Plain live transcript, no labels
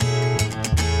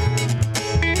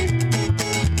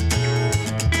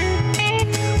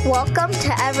Welcome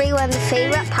to everyone's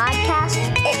favorite podcast.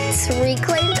 It's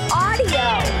Reclaimed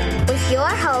Audio with your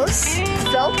hosts,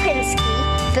 Phil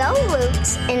Pinsky, Bill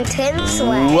Lutz, and Tim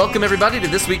Sway. Welcome, everybody, to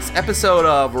this week's episode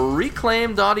of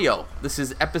Reclaimed Audio. This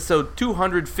is episode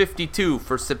 252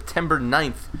 for September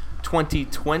 9th,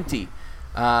 2020.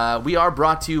 We are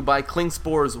brought to you by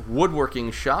Klingspor's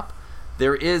Woodworking Shop.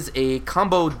 There is a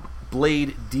combo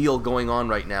blade deal going on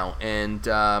right now, and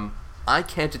I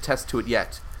can't attest to it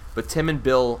yet, but Tim and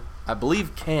Bill, I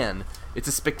believe, can. It's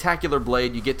a spectacular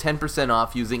blade. You get 10%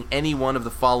 off using any one of the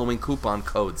following coupon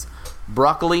codes: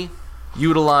 Broccoli,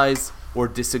 Utilize, or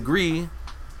Disagree.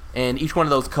 And each one of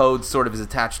those codes sort of is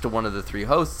attached to one of the three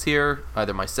hosts here,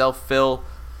 either myself, Phil,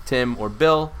 Tim, or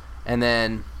Bill. And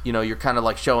then, you know, you're kind of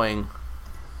like showing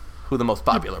who the most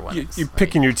popular one is. You're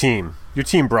picking your team. Your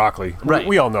team Broccoli. Right.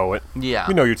 We all know it. Yeah.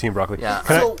 We know your team Broccoli. Yeah.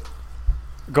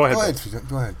 Go ahead.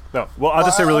 Go ahead. No. Well, I'll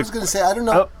just say really... I was going to say, I don't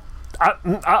know.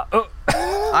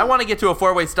 I want to get to a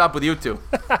four-way stop with you two.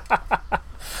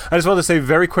 I just wanted to say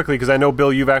very quickly, because I know,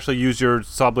 Bill, you've actually used your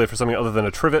saw blade for something other than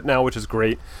a trivet now, which is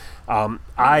great.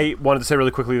 I wanted to say really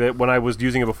quickly that when I was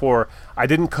using it before, I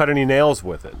didn't cut any nails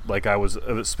with it. Like, I was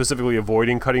specifically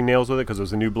avoiding cutting nails with it because it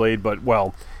was a new blade. But,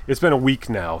 well, it's been a week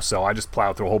now, so I just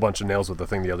plowed through a whole bunch of nails with the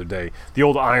thing the other day. The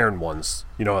old iron ones,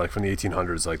 you know, like from the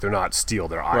 1800s, like, they're not steel,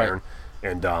 they're iron.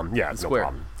 Right. And, yeah, it's no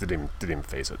problem. Didn't even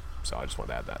face it. So I just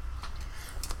wanted to add that.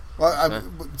 Well,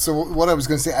 so what I was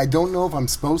going to say, I don't know if I'm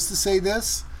supposed to say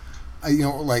this. I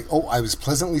was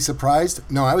pleasantly surprised.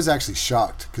 No, I was actually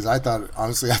shocked because I thought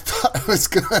it was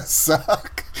going to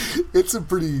suck. It's a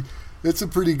pretty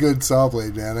good saw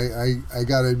blade, man. I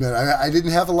got to admit, I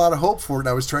didn't have a lot of hope for it.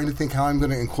 I was trying to think how I'm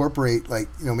going to incorporate,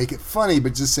 make it funny,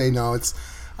 but just say, no,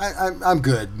 I'm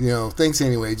good. Thanks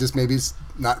anyway. Just maybe it's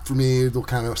not for me, the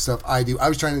kind of stuff I do. I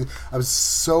was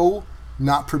so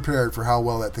not prepared for how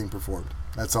well that thing performed.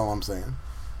 That's all I'm saying.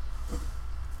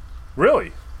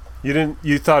 Really?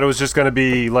 You thought it was just going to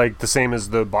be like the same as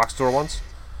the box store ones?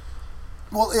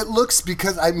 Well, it looks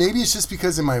maybe it's just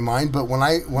because in my mind, but when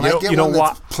I get one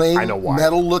that's plain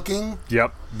metal looking.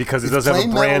 Yep, because it doesn't have a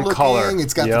brand color.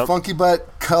 It's got the funky butt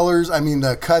colors. I mean,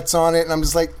 the cuts on it, and I'm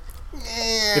just like,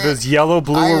 If it was yellow,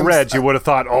 blue, or red, you would have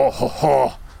thought, oh, ho,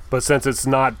 ho. But since it's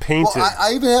not painted, well,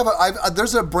 I even have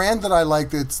there's a brand that I like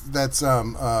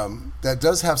that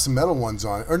does have some metal ones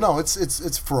on it. Or no,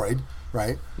 it's Freud,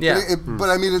 right? Yeah. But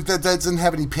I mean, that doesn't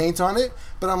have any paint on it.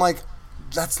 But I'm like,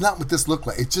 that's not what this looked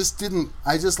like. It just didn't.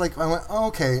 I went, oh,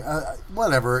 okay,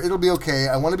 whatever. It'll be okay.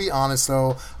 I want to be honest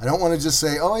though. I don't want to just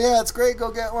say, oh yeah, it's great.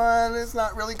 Go get one. It's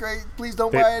not really great. Please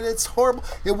don't buy it. It's horrible.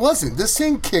 It wasn't. This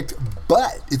thing kicked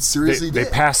butt. It seriously did. They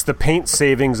passed the paint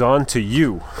savings on to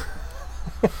you.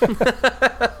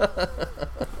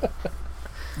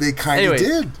 They kind of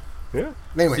did. Yeah.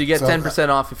 Anyway, so you get 10%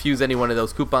 off if you use any one of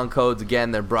those coupon codes.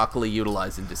 Again, they're Broccoli,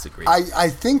 Utilize, and Disagree. I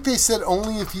think they said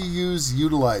only if you use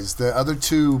Utilize. The other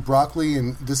two, Broccoli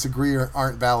and Disagree,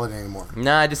 aren't valid anymore.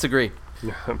 Nah, I disagree.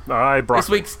 All right, Broccoli. This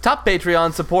week's top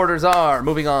Patreon supporters are,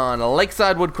 moving on,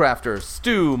 Lakeside Woodcrafter,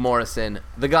 Stu Morrison,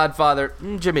 The Godfather,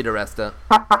 Jimmy DeResta,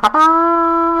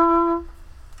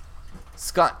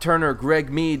 Scott Turner,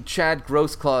 Greg Mead, Chad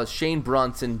Grossclaws, Shane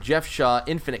Bronson, Jeff Shaw,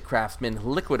 Infinite Craftsman,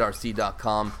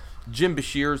 LiquidRC.com, Jim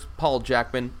Bashirs, Paul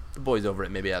Jackman, the boys over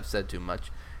at Maybe I've Said Too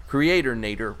Much, Creator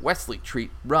Nader, Wesley Treat,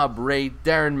 Rob Ray,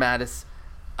 Darren Mattis,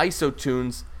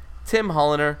 IsoTunes, Tim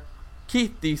Holliner,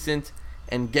 Keith Decent,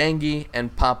 and Gangi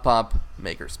and Pop Pop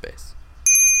Makerspace.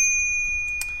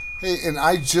 Hey, and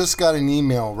I just got an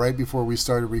email right before we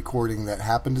started recording that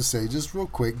happened to say, just real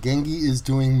quick, Gangi is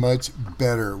doing much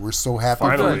better. We're so happy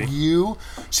for you.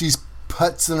 She's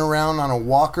putzing around on a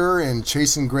walker and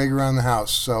chasing Greg around the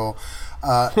house. So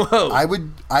I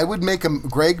would make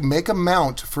a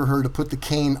mount for her to put the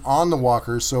cane on the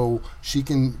walker so she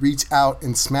can reach out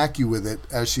and smack you with it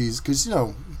because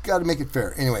got to make it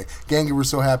fair. Anyway, Gangi, we're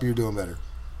so happy you're doing better.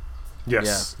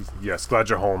 Yes. Yeah. Yes. Glad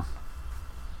you're home.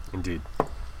 Indeed.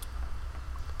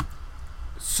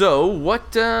 So,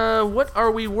 what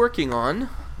are we working on?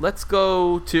 Let's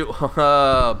go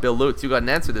to Bill Lutz. You got an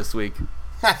answer this week.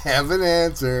 I have an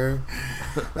answer.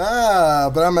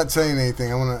 But I'm not saying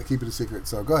anything. I want to keep it a secret.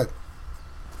 So go ahead.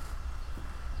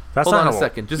 Hold on a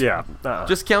second.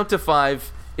 Just count to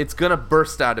 5. It's gonna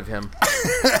burst out of him.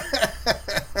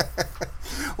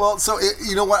 Well, so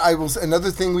you know what?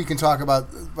 Another thing we can talk about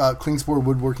Klingspor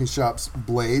Woodworking Shop's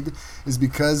blade is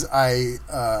because I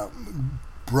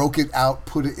broke it out,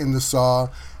 put it in the saw,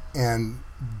 and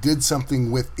did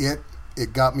something with it.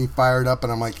 It got me fired up,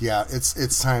 and I'm like, yeah,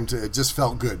 it's time to. It just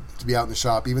felt good to be out in the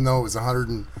shop, even though it was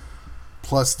 100+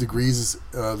 degrees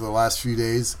the last few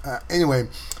days. Anyway,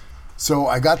 so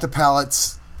I got the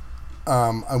pallets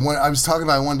I was talking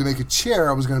about I wanted to make a chair.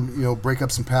 I was going to break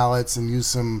up some pallets and use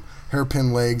some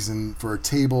hairpin legs and for a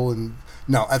table. And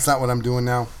no, that's not what I'm doing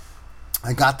now.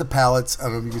 I got the pallets. I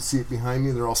don't know if you can see it behind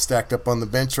me. They're all stacked up on the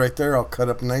bench right there, all cut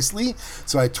up nicely.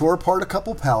 So I tore apart a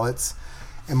couple pallets.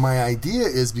 And my idea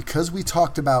is, because we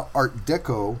talked about Art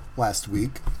Deco last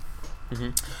week,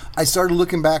 I started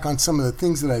looking back on some of the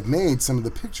things that I've made, some of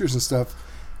the pictures and stuff,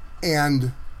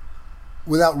 and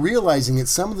without realizing it,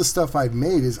 some of the stuff I've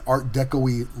made is Art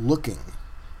Deco-y looking.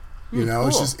 Cool.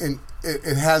 It's just, and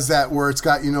it has that where it's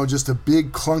got, just a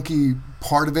big clunky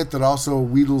part of it that also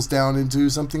wheedles down into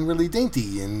something really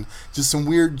dainty and just some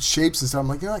weird shapes and stuff. I'm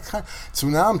like, so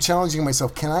now I'm challenging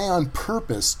myself. Can I on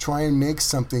purpose try and make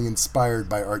something inspired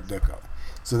by Art Deco?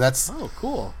 So that's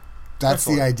cool. That's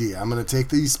the idea. I'm going to take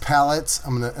these pallets.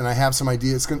 And I have some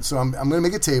ideas. So I'm going to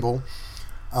make a table.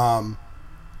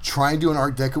 Try and do an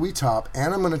Art Deco-y top,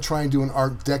 and I'm going to try and do an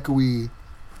Art Deco-y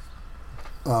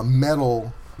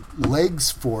metal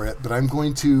legs for it, but I'm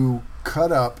going to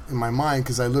cut up in my mind,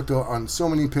 because I looked on so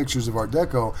many pictures of Art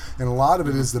Deco, and a lot of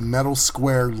it is the metal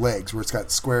square legs, where it's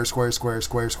got square, square, square,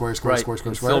 square, square, square, right. square,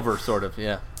 square, square. Silver, sort of,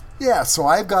 yeah. Yeah, so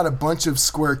I've got a bunch of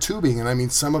square tubing, and I mean,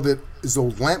 some of it is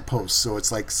old lampposts, so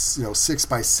it's like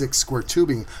 6x6 square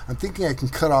tubing. I'm thinking I can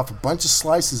cut off a bunch of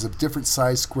slices of different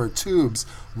size square tubes,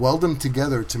 weld them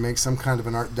together to make some kind of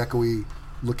an Art Deco-y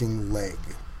looking leg.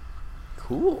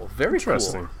 Cool, very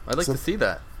interesting. Cool. I'd like to see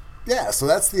that. Yeah, so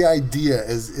that's the idea.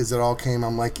 As it all came,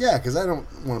 I'm like, yeah, because I don't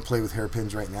want to play with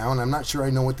hairpins right now, and I'm not sure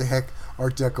I know what the heck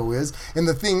Art Deco is. And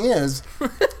the thing is,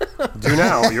 do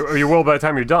now. You will by the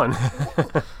time you're done.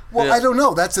 Well, yeah. I don't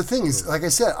know. That's the thing. Is, like I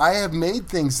said, I have made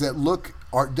things that look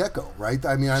Art Deco, right?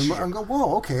 I mean, I'm going,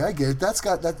 whoa, okay, I get it. That's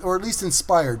got that, or at least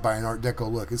inspired by an Art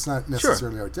Deco look. It's not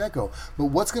necessarily Art Deco. But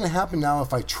what's going to happen now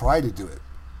if I try to do it?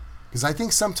 Because I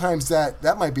think sometimes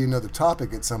that might be another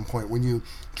topic at some point, when you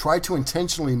try to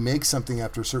intentionally make something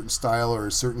after a certain style or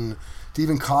to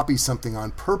even copy something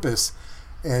on purpose,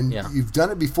 and you've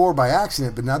done it before by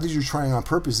accident, but now that you're trying on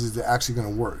purpose, is it actually going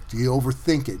to work? Do you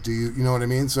overthink it? Do you know what I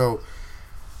mean? So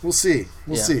we'll see.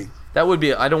 We'll see. That would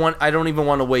be. I don't even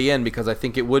want to weigh in, because I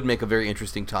think it would make a very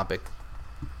interesting topic.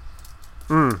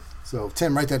 So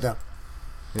Tim, write that down.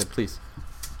 Yeah, please.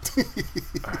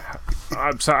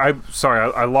 I'm sorry.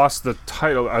 I lost the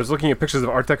title. I was looking at pictures of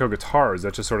Art Deco guitars.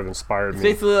 That just sort of inspired me.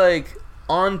 Basically, like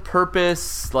on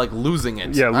purpose, like losing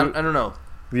it. Yeah, I don't know.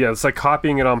 Yeah, it's like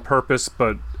copying it on purpose,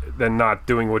 but then not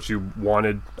doing what you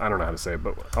wanted. I don't know how to say it,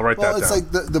 but I'll write that down. Well,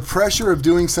 it's like the pressure of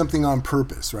doing something on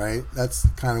purpose, right? That's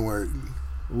kind of where.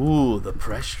 Ooh, the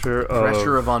pressure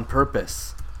of on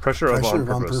purpose. Pressure of on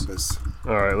purpose.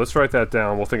 All right, let's write that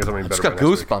down. We'll think of something better. I just got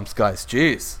goosebumps, guys.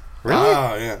 Jeez. Really?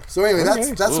 Oh, yeah. So anyway,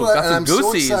 that's what and I'm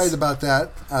so excited about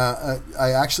that. I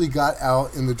actually got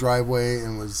out in the driveway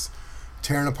and was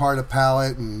tearing apart a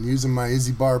pallet and using my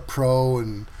Izzy Bar Pro,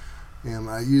 and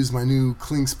I used my new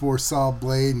Klingspor saw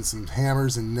blade and some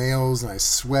hammers and nails, and I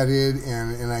sweated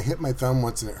and I hit my thumb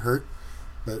once and it hurt,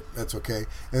 but that's okay.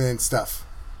 And then stuff.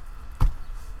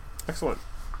 Excellent.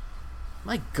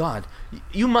 My God,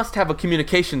 you must have a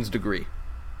communications degree.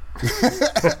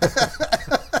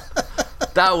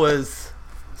 That was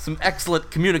some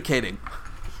excellent communicating.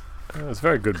 That's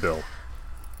very good, Bill.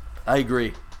 I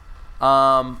agree.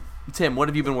 Tim, what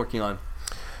have you been working on?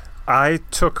 I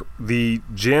took the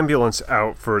Jambulance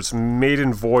out for its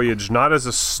maiden voyage, not as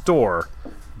a store,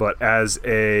 but as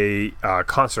a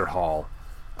concert hall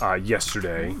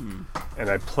yesterday. And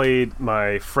I played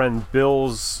my friend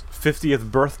Bill's 50th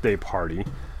birthday party.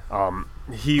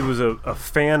 He was a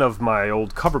fan of my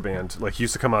old cover band. Like, he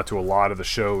used to come out to a lot of the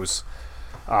shows.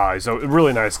 He's a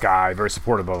really nice guy, very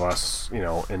supportive of us,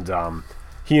 and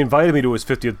he invited me to his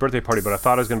 50th birthday party, but I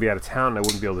thought I was going to be out of town and I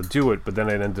wouldn't be able to do it, but then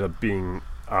it ended up being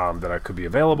that I could be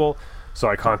available, so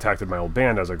I contacted my old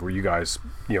band. I was like, were you guys,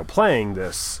 playing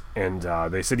this? And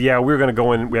they said, yeah, we're going to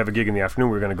go in, we have a gig in the afternoon,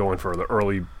 we're going to go in for the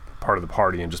early part of the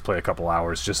party and just play a couple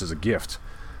hours just as a gift.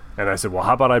 And I said, well,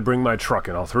 how about I bring my truck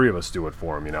and all three of us do it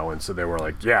for him, and so they were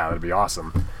like, yeah, that'd be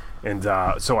awesome. And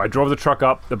so I drove the truck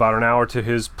up about an hour to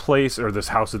his place, or this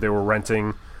house that they were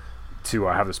renting, to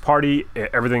have this party.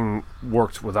 Everything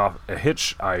worked without a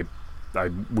hitch.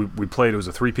 We played. It was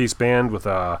a 3-piece band with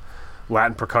a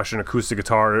Latin percussion, acoustic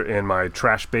guitar, and my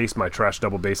trash bass, my trash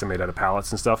double bass I made out of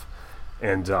pallets and stuff.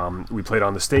 And we played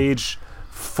on the stage,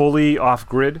 fully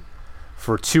off-grid,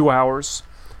 for 2 hours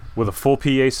with a full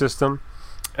PA system.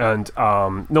 and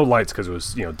no lights because it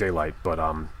was daylight, but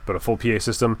a full PA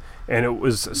system. And it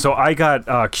was so I got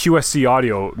QSC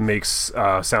Audio makes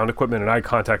sound equipment, and I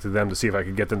contacted them to see if I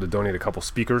could get them to donate a couple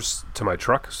speakers to my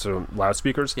truck, so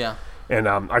loudspeakers. Yeah. And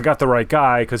I got the right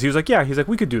guy because he was like, yeah, he's like,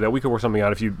 we could do that. We could work something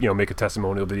out if you make a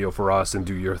testimonial video for us and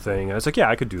do your thing. And I was like, yeah,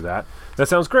 I could do that. That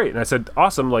sounds great. And I said,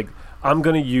 awesome. Like, I'm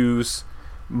gonna use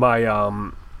my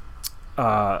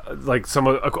like some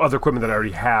other equipment that I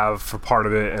already have for part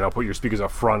of it, and I'll put your speakers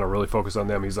up front. I'll really focus on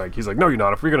them. He's like, no, you're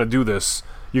not. If we're gonna do this,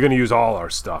 you're gonna use all our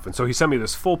stuff. And so he sent me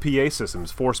this full PA system,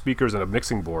 4 speakers and a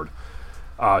mixing board.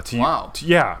 Wow.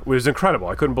 Yeah, it was incredible.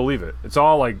 I couldn't believe it. It's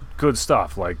all like good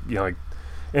stuff. Like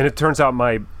and it turns out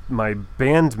my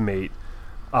bandmate,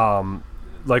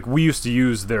 like we used to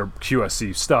use their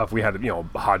QSC stuff. We had a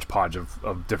hodgepodge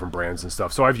of different brands and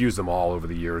stuff. So I've used them all over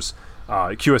the years.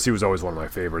 QSC was always one of my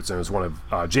favorites, and it was one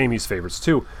of Jamie's favorites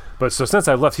too. But so since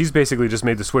I left, he's basically just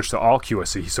made the switch to all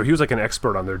QSC. So he was like an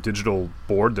expert on their digital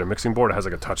board, their mixing board. It has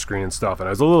like a touchscreen and stuff, and I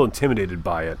was a little intimidated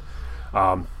by it.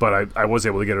 But I was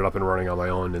able to get it up and running on my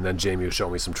own, and then Jamie was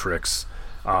showing me some tricks.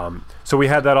 So we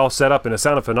had that all set up, and it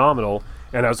sounded phenomenal.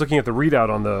 And I was looking at the readout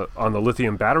on the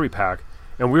lithium battery pack,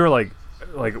 and we were like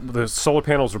the solar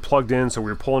panels were plugged in, so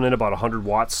we were pulling in about 100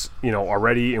 watts,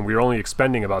 already, and we were only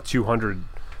expending about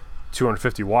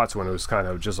 250 watts when it was kind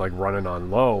of just like running on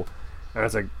low. And I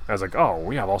was like, oh,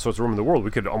 we have all sorts of room in the world.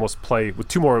 We could almost play with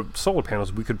 2 more solar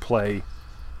panels. We could play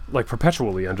like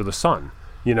perpetually under the sun,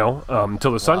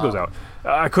 until the sun goes out.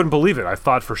 I couldn't believe it. I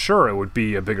thought for sure it would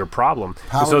be a bigger problem.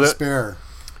 Power to spare.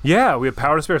 Yeah, we had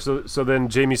power to spare. So then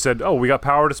Jamie said, oh, we got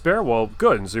power to spare? Well,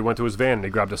 good. And so he went to his van and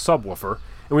he grabbed a subwoofer,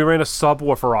 and we ran a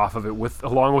subwoofer off of it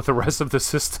along with the rest of the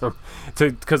system,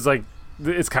 because like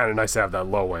it's kind of nice to have that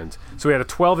low end. So we had a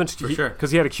 12-inch, because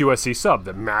he had a QSC sub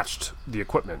that matched the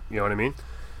equipment. You know what I mean?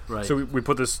 Right. So we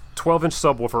put this 12-inch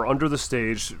subwoofer under the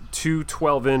stage, 2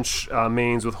 12-inch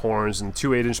mains with horns, and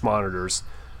 2 8-inch monitors.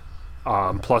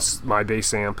 Plus my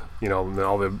bass amp, and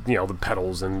all the the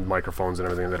pedals and microphones and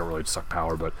everything. They don't really suck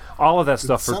power, but all of that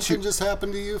stuff for something just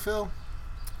happened to you, Phil?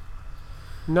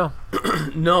 No.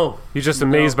 No. He's just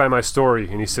amazed by my story,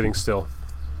 and he's sitting still.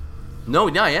 No,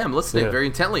 I am listening very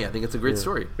intently. I think it's a great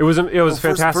story. It was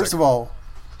fantastic.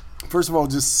 First of all,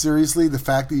 just seriously, the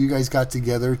fact that you guys got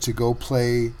together to go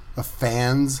play a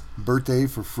fan's birthday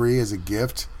for free as a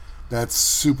gift, that's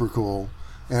super cool,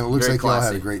 and it looks like y'all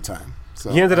had a great time. So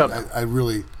he ended up.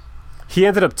 He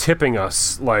ended up tipping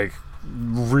us like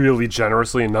really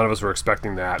generously, and none of us were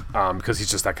expecting that because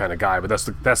he's just that kind of guy. But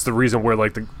that's the reason we're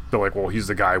like they're like, well, he's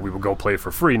the guy we would go play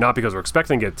for free, not because we're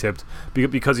expecting to get tipped,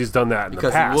 because he's done that in the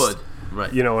past. Because he would.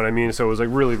 Right. You know what I mean? So it was like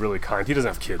really, really kind. He doesn't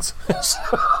have kids. I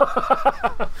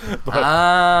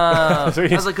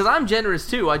was like, because I'm generous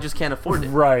too. I just can't afford it.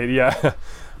 Right. Yeah.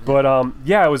 But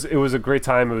it was a great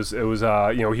time. It was it was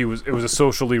a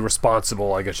socially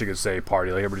responsible, I guess you could say,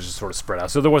 party. Like everybody just sort of spread out.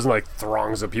 So there wasn't like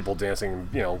throngs of people dancing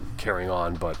and carrying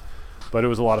on, but it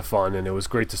was a lot of fun, and it was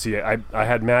great to see it. I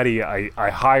had Maddie. I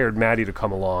hired Maddie to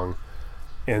come along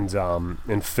and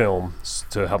film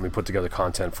to help me put together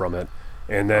content from it.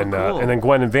 And then and then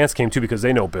Gwen and Vance came too, because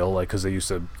they know Bill, like, because they used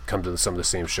to come to some of the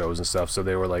same shows and stuff. So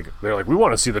they're like we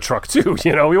want to see the truck too,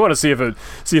 we want to see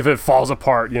if it falls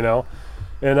apart,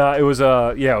 And it was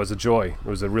a joy. It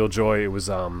was a real joy. It was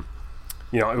it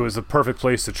was the perfect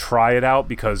place to try it out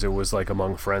because it was like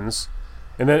among friends.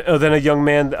 And then a young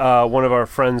man, one of our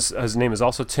friends, his name is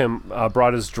also Tim,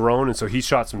 brought his drone, and so he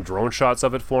shot some drone shots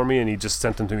of it for me, and he just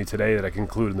sent them to me today that I can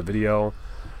include in the video.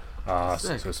 So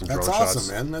some That's drone awesome, shots.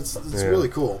 man. That's really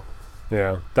cool.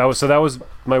 Yeah, that was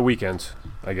my weekend.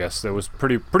 I guess it was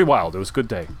pretty wild. It was a good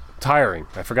day. Tiring.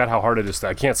 I forgot how hard it is.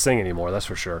 I can't sing anymore. That's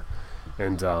for sure.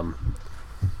 And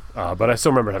but I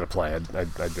still remember how to play. I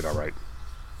did all right.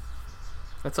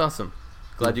 That's awesome.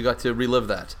 Glad you got to relive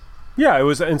that. Yeah, it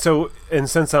was, and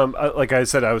since like I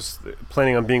said, I was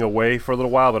planning on being away for a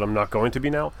little while, but I'm not going to be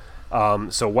now.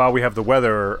 So while we have the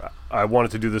weather, I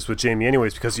wanted to do this with Jamie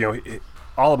anyways, because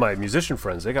all of my musician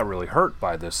friends, they got really hurt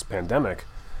by this pandemic.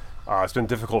 It's been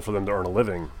difficult for them to earn a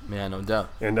living. Yeah, no doubt.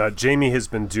 And Jamie has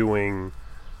been doing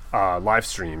live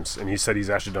streams, and he said he's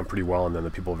actually done pretty well, and then the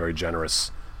people are very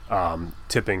generous.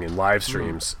 Tipping in live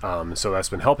streams, so that's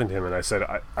been helping him. And I said,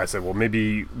 well,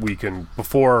 maybe we can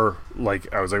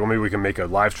maybe we can make a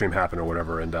live stream happen or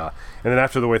whatever. And then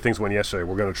after the way things went yesterday,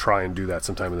 we're going to try and do that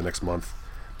sometime in the next month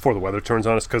before the weather turns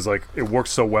on us, because like it worked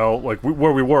so well. Like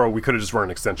where we were, we could have just run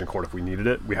an extension cord if we needed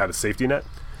it. We had a safety net,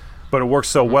 but it worked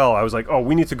so well. I was like, oh,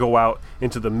 we need to go out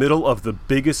into the middle of the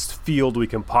biggest field we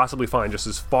can possibly find, just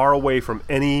as far away from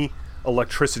any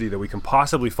electricity that we can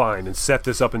possibly find and set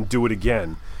this up and do it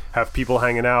again. Have people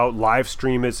hanging out, live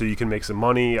stream it so you can make some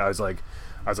money. I was like,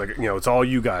 it's all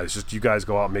you guys. Just you guys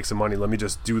go out and make some money. Let me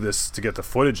just do this to get the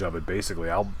footage of it. Basically,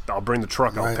 I'll bring the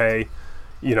truck. I'll pay.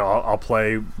 I'll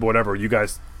play whatever. You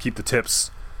guys keep the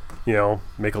tips.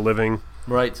 Make a living.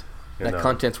 Right. And that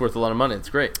content's worth a lot of money. It's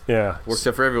great. Yeah. Works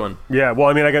out for everyone. Yeah. Well,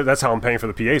 I mean, I guess that's how I'm paying for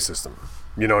the PA system.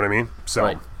 You know what I mean? So.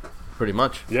 Right. Pretty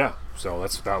much. Yeah. So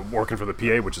that's working for the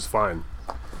PA, which is fine.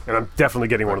 And I'm definitely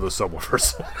getting one of those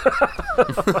subwoofers.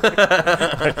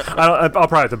 I'll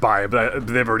probably have to buy it, but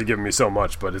they've already given me so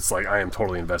much. But it's like I am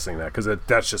totally investing in that because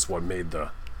that's just what made the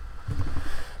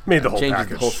whole changes package.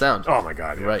 The whole sound. Oh my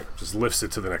god! Yeah. Right. Just lifts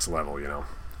it to the next level.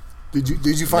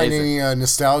 Did you find any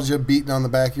nostalgia beating on the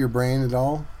back of your brain at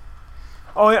all?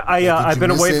 Oh yeah, I've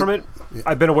been away from it. Yeah.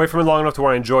 I've been away from it long enough to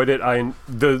where I enjoyed it.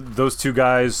 Those two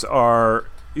guys are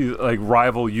like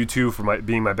rival you two for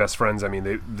being my best friends. I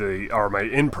mean, they are my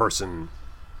in-person,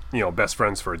 best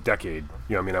friends for a decade.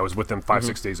 I mean, I was with them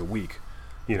 5-6 days a week,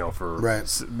 for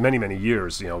many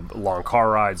years. Long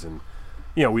car rides and,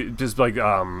 we just like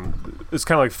it's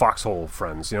kind of like foxhole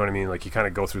friends. You know what I mean? Like you kind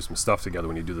of go through some stuff together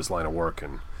when you do this line of work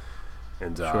and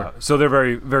sure. So they're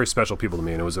very, very special people to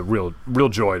me, and it was a real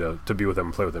joy to be with them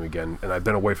and play with them again. And I've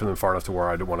been away from them far enough to where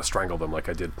I didn't want to strangle them like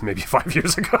I did maybe 5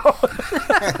 years ago.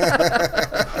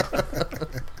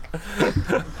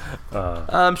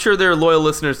 I'm sure they're loyal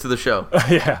listeners to the show.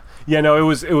 Yeah. No,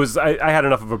 it was. I had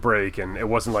enough of a break, and it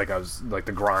wasn't like I was like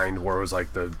the grind where it was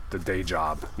like the day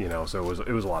job, So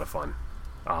it was a lot of fun.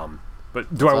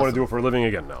 But do I want to do it for a living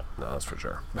again? No, that's for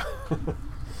sure.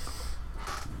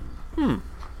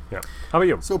 Yeah. How about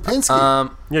you? So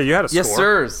Pinsky. Yeah, you had a score. Yes,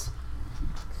 sirs.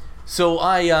 So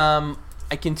I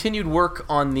continued work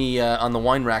on the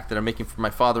wine rack that I'm making for my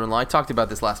father-in-law. I talked about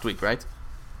this last week, right?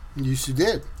 You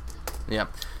did. Yeah.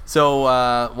 So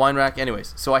wine rack.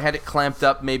 Anyways, so I had it clamped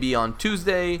up maybe on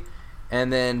Tuesday,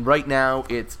 and then right now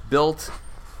it's built.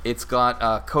 It's got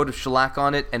a coat of shellac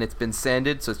on it, and it's been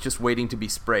sanded, so it's just waiting to be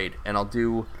sprayed. And I'll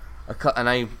do a cut. And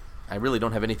I really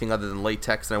don't have anything other than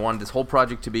latex, and I wanted this whole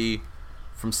project to be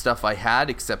from stuff I had,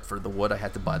 except for the wood. I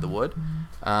had to buy the wood.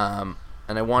 And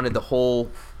I wanted the whole,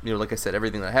 like I said,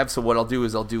 everything that I have. So what I'll do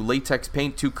is I'll do latex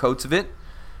paint, 2 coats of it,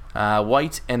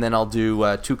 white, and then I'll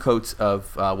do 2 coats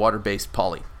of water-based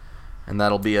poly. And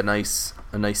that'll be a nice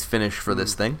finish for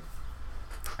this thing.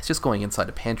 It's just going inside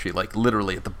a pantry, like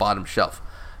literally at the bottom shelf.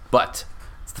 But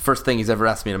it's the first thing he's ever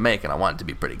asked me to make, and I want it to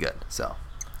be pretty good. So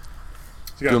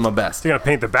doing my best. So you got to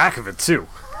paint the back of it, too.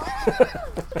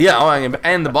 Yeah,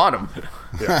 and the bottom.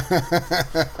 Yeah.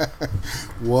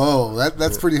 Whoa,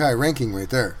 that's pretty high ranking right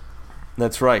there.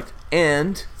 That's right.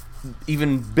 And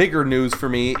even bigger news for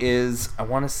me is I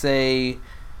want to say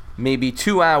maybe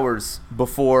 2 hours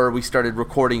before we started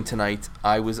recording tonight,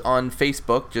 I was on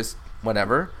Facebook, just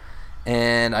whatever,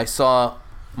 and I saw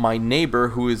my neighbor,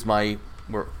 who is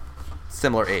we're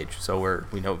similar age, so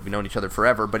we've known each other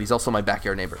forever, but he's also my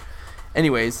backyard neighbor.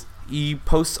 Anyways, he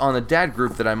posts on the dad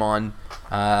group that I'm on,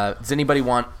 does anybody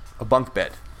want a bunk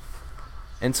bed?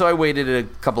 And so I waited a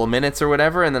couple of minutes or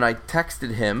whatever, and then I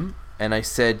texted him, and I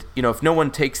said, if no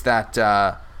one takes that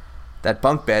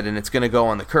bunk bed and it's going to go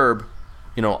on the curb,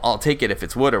 I'll take it if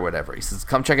it's wood or whatever. He says,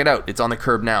 come check it out. It's on the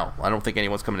curb now. I don't think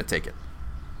anyone's coming to take it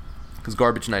because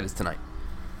garbage night is tonight.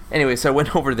 Anyway, so I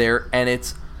went over there, and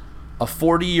it's a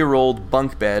 40-year-old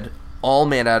bunk bed all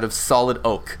made out of solid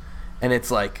oak, and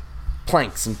it's like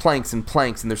planks and planks and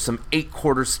planks, and there's some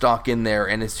 8-quarter stock in there,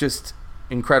 and it's just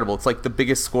incredible. It's like the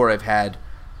biggest score I've had.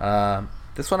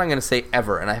 This one I'm going to say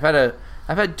ever, and I've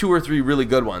had 2 or 3 really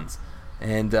good ones,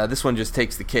 and this one just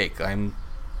takes the cake. I'm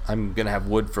going to have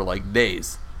wood for like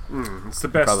days. It's the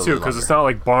best probably too, because it's not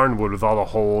like barn wood with all the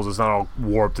holes. It's not all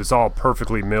warped. It's all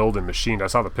perfectly milled and machined. I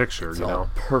saw the picture. It's all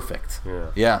perfect.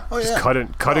 Yeah. Oh, just cut and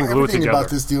glue it together. Everything about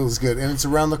this deal is good, and it's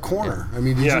around the corner. Yeah. I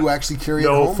mean, did you actually carry it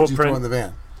home? Or did you throw it in the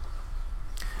van?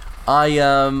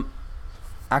 I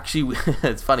actually,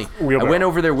 it's funny. I went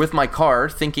over there with my car,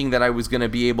 thinking that I was going to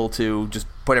be able to just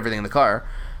put everything in the car.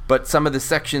 But some of the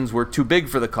sections were too big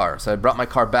for the car, so I brought my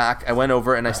car back. I went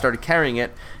over and I started carrying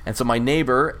it, and so my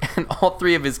neighbor and all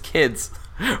 3 of his kids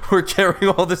were carrying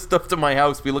all this stuff to my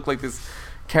house. We looked like this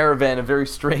caravan of very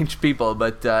strange people,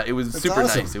 but it was super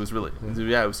awesome. Nice. It was really,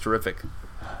 it was terrific.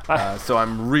 So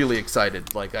I'm really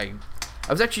excited. Like I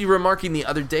was actually remarking the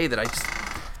other day that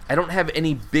I don't have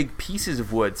any big pieces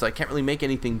of wood, so I can't really make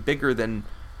anything bigger than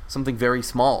something very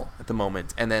small at the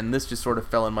moment. And then this just sort of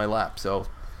fell in my lap, so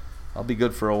I'll be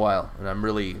good for a while, and I'm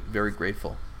really very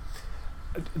grateful.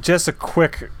 Just a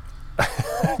quick,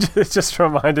 it just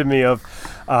reminded me of,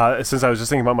 since I was just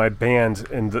thinking about my band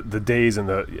and the days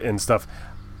and stuff.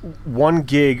 one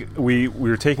gig, we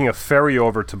were taking a ferry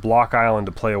over to Block Island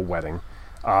to play a wedding.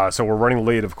 So we're running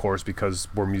late, of course, because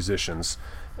we're musicians.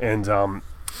 And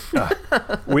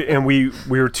we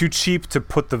were too cheap to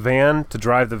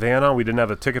drive the van on. We didn't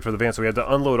have a ticket for the van, so we had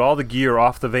to unload all the gear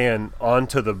off the van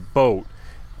onto the boat,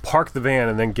 park the van,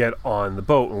 and then get on the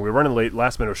boat. And we were running late.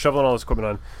 Last minute, we're shoveling all this equipment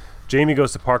on. Jamie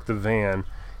goes to park the van,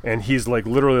 and he's like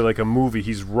literally like a movie.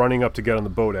 He's running up to get on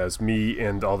the boat as me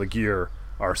and all the gear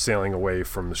are sailing away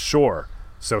from the shore.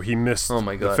 So he missed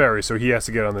the ferry, so he has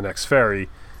to get on the next ferry.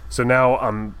 So now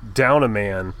I'm down a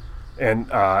man,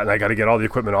 and I got to get all the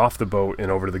equipment off the boat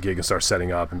and over to the gig and start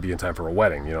setting up and be in time for a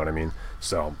wedding. You know what I mean?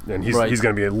 So, and he's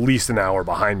going to be at least an hour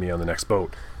behind me on the next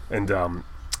boat. And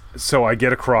so I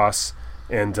get across,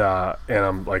 and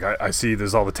I'm like, I see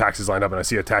there's all the taxis lined up, and I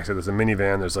see a taxi. There's a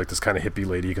minivan. There's like this kind of hippie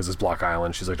lady because it's Block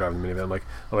Island. She's like driving the minivan. I'm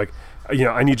like,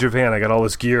 I need your van. I got all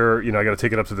this gear. I got to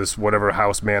take it up to this whatever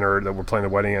house manor that we're playing the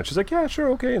wedding at. She's like, yeah, sure,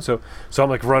 okay. And so I'm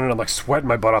like running. I'm like sweating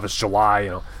my butt off. It's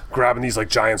July, grabbing these like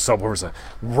giant subwoofers, I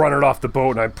run it off the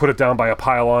boat, and I put it down by a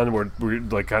pylon where we're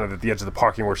like kind of at the edge of the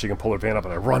parking where she can pull her van up,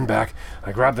 and I run back.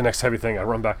 I grab the next heavy thing. I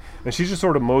run back, and she just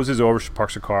sort of moses over. She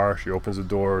parks her car. She opens the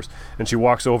doors, and she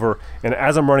walks over. And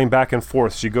as I'm running back and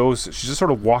forth, she's just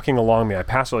sort of walking along me. I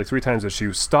pass her like 3 times, and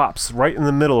she stops right in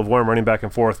the middle of where I'm running back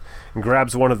and forth and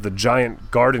grabs one of the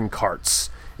giant garden carts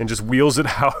and just wheels it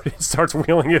out and starts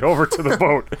wheeling it over to the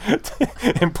boat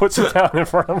and puts it down in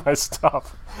front of my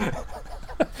stuff.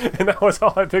 And that was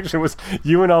all I pictured was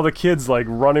you and all the kids like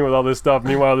running with all this stuff.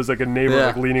 Meanwhile, there's like a neighbor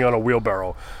like leaning on a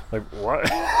wheelbarrow. Like,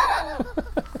 what?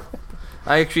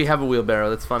 I actually have a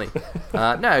wheelbarrow. That's funny.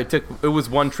 No, it was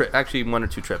one trip, actually 1 or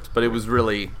 2 trips, but it was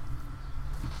really.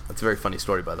 That's a very funny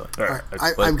story, by the way. All right.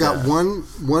 I've got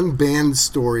one band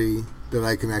story that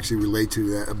I can actually relate to.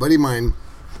 That a buddy of mine,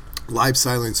 Live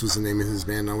Silence was the name of his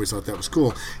band. I always thought that was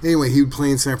cool. Anyway, he would play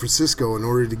in San Francisco. In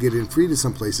order to get in free to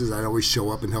some places, I'd always show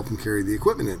up and help him carry the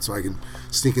equipment in so I could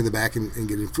sneak in the back and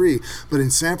get in free. But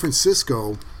in San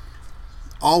Francisco,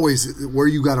 always where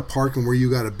you got to park and where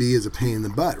you got to be is a pain in the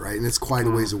butt, right? And it's quite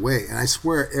a ways away. And I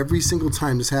swear every single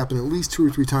time this happened, at least 2 or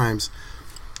 3 times,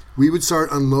 we would start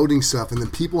unloading stuff, and then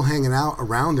people hanging out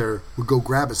around there would go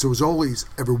grab it. So it was always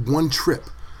ever one trip,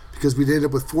 because we'd end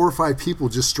up with 4 or 5 people,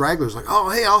 just stragglers, like, oh,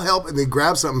 hey, I'll help, and they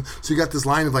grab something. So you got this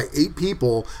line of like 8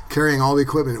 people carrying all the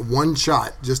equipment in one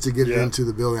shot just to get it into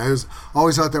the building. I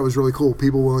always thought that was really cool,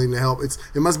 people willing to help. It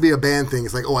must be a band thing.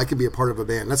 It's like, oh, I could be a part of a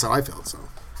band. That's how I felt, so.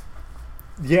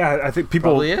 Yeah, I think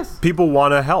people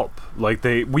want to help. Like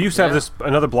we used to have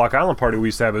another Block Island party we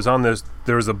used to have. It was on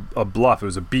there was a bluff, it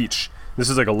was a beach. This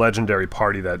is like a legendary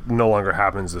party that no longer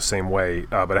happens the same way,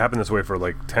 but it happened this way for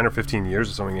like 10 or 15 years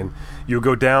or something. And you would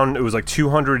go down, it was like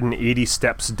 280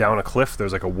 steps down a cliff.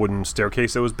 There's like a wooden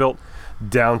staircase that was built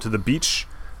down to the beach.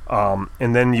 And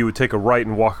then you would take a right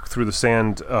and walk through the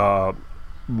sand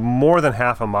more than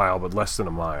half a mile, but less than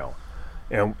a mile.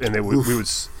 And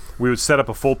we would set up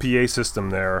a full PA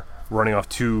system there, running off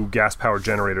 2 gas-powered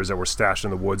generators that were stashed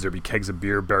in the woods. There'd be kegs of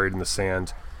beer buried in the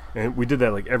sand. And we did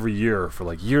that like every year for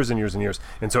like years and years and years.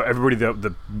 And so everybody,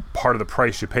 the part of the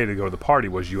price you pay to go to the party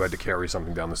was you had to carry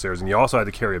something down the stairs, and you also had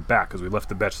to carry it back because we left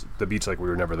the beach like we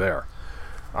were never there.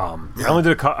 I only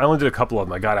did a couple of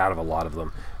them. I got out of a lot of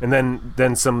them, and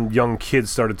then some young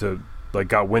kids started to like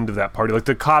got wind of that party. Like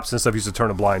the cops and stuff used to turn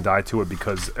a blind eye to it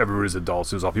because everybody was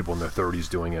adults. It was all people in their 30s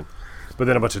doing it. But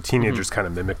then a bunch of teenagers kind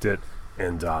of mimicked it,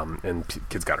 and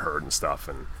kids got hurt and stuff,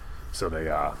 and so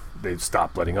they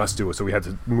stopped letting us do it. So we had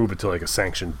to move it to like a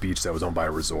sanctioned beach that was owned by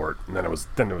a resort, and then it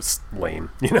was lame,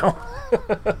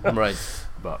 Right.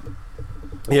 But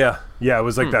yeah, it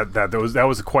was like that. That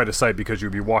was quite a sight because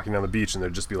you'd be walking down the beach and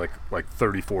there'd just be like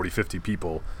 30, 40, 50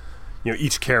 people,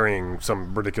 each carrying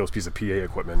some ridiculous piece of PA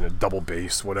equipment, a double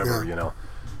bass, whatever,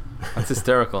 That's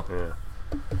hysterical. Yeah.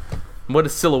 What a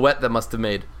silhouette that must have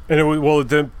made. And there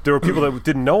were people that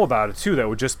didn't know about it too, that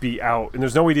would just be out, and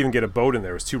there's no way to even get a boat in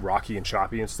there. It was too rocky and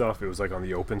choppy and stuff. It was like on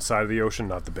the open side of the ocean,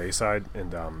 not the bay side,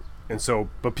 and so,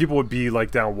 but people would be like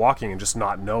down walking and just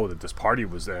not know that this party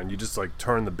was there, and you just like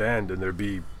turn the bend and there'd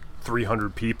be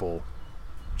 300 people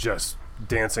just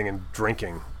dancing and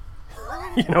drinking,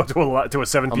 to a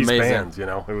 7-piece band.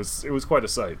 It was quite a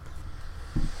sight.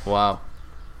 Wow.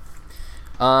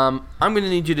 I'm going to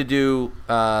need you to do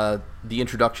the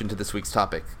introduction to this week's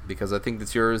topic because I think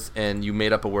that's yours and you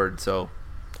made up a word. So,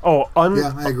 yeah,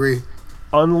 I agree.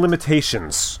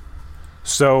 Unlimitations.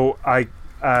 So I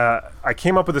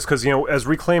came up with this because as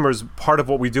reclaimers, part of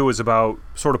what we do is about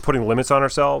sort of putting limits on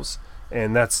ourselves,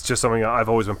 and that's just something I've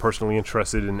always been personally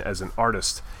interested in as an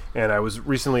artist. And I was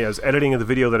editing the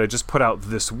video that I just put out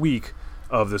this week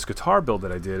of this guitar build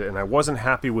that I did, and I wasn't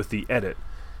happy with the edit.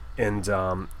 and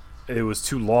it was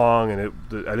too long, and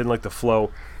I didn't like the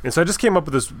flow. And so I just came up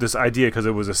with this idea because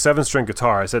it was a 7-string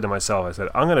guitar. I said to myself,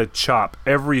 I'm going to chop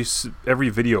every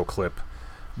video clip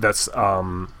that's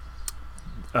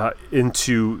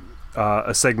into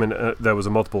a segment that was a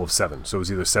multiple of 7. So it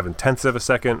was either 7/10 of a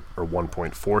second or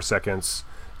 1.4 seconds,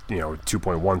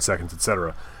 2.1 seconds,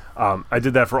 etc. I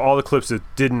did that for all the clips that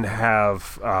didn't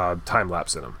have time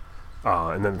lapse in them.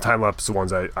 And then the time lapse, the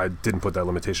ones I didn't put that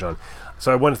limitation on.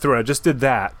 So I went through and I just did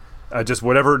that. Just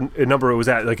whatever number it was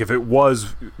at. Like if it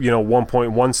was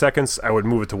 1.1 seconds, I would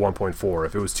move it to 1.4.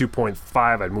 If it was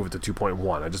 2.5, I'd move it to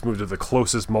 2.1. I just moved it to the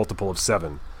closest multiple of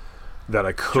 7 that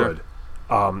I could.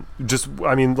 Sure.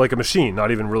 Like a machine,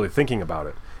 not even really thinking about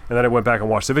it. And then I went back and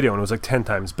watched the video, and it was like 10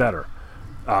 times better,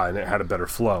 and it had a better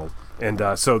flow. And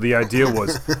so the idea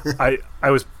was, I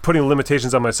was putting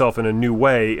limitations on myself in a new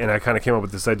way, and I kind of came up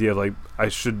with this idea of like I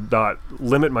should not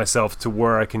limit myself to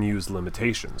where I can use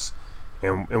limitations.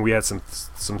 And we had some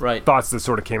right. thoughts that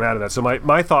sort of came out of that. So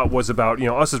my thought was about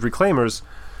us as reclaimers,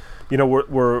 we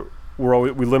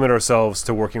limit ourselves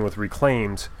to working with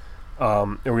reclaimed,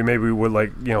 and we would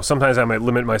like sometimes I might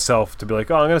limit myself to be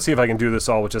like, I'm gonna see if I can do this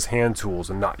all with just hand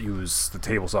tools and not use the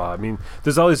table saw. I mean,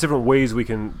 there's all these different ways we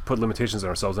can put limitations on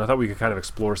ourselves, and I thought we could kind of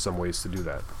explore some ways to do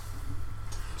that.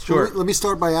 Sure. Well, let me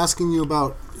start by asking you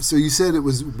about. So you said it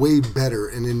was way better,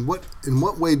 and in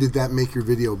what way did that make your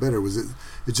video better? Was it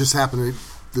just happened?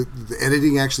 The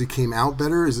editing actually came out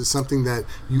better? Is it something that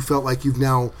you felt like you've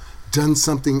now done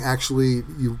something? Actually,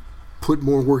 you put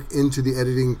more work into the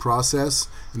editing process,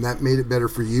 and that made it better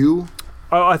for you?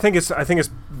 I think it's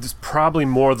probably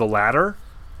more the latter.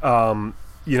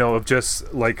 Of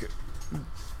just like.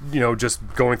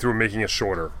 Just going through and making it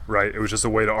shorter, right? It was just a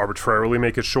way to arbitrarily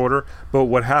make it shorter. But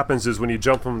what happens is when you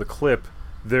jump from the clip,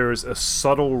 there's a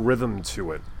subtle rhythm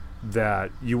to it that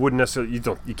you wouldn't necessarily,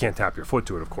 you can't tap your foot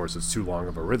to it, of course, it's too long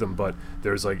of a rhythm, but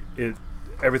there's like,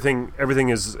 everything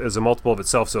is a multiple of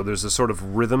itself, so there's a sort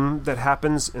of rhythm that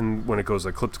happens when it goes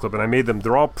like clip to clip, and I made them,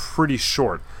 they're all pretty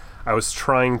short. I was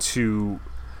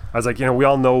like, we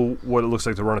all know what it looks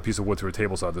like to run a piece of wood through a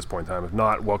table saw at this point in time. If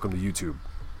not, welcome to YouTube.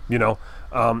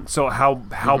 So how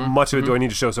much of it do I need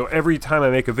to show? So every time I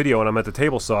make a video and I'm at the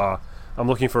table saw, I'm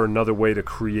looking for another way to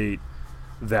create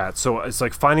that. So it's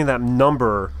like finding that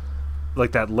number,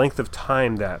 like that length of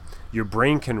time that your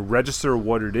brain can register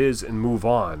what it is and move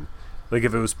on. Like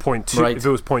if it was 0.2, right. If it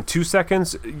was 0.2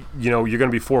 seconds, you're going to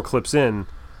be 4 clips in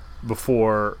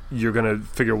before you're going to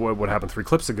figure what happened 3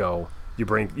 clips ago. Your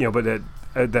brain, but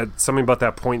that something about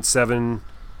that 0.7.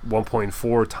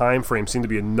 1.4 time frame seemed to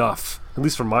be enough, at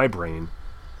least for my brain,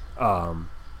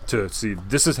 to see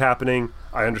this is happening.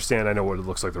 I understand. I know what it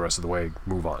looks like the rest of the way.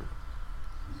 Move on.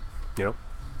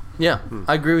 Yeah,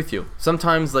 I agree with you.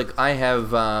 Sometimes, like I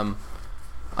have,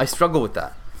 I struggle with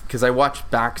that because I watch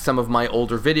back some of my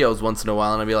older videos once in a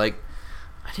while, and I'd be like,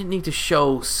 I didn't need to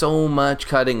show so much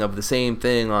cutting of the same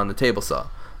thing on the table saw.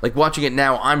 Like watching it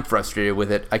now, I'm frustrated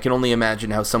with it. I can only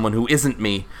imagine how someone who isn't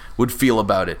me would feel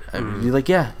about it. I'd be like,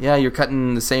 yeah, you're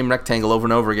cutting the same rectangle over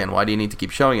and over again. Why do you need to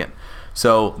keep showing it?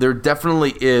 So there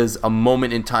definitely is a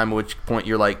moment in time at which point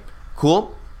you're like,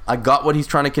 cool, I got what he's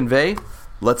trying to convey.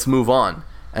 Let's move on.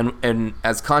 And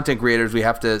as content creators, we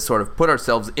have to sort of put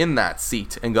ourselves in that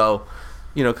seat and go,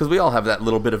 because we all have that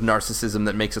little bit of narcissism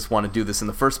that makes us want to do this in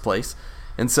the first place.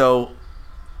 And so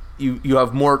you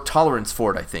have more tolerance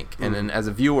for it, I think. And then as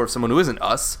a viewer of someone who isn't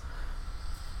us,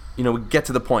 we get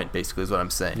to the point, basically, is what I'm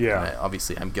saying. Yeah. And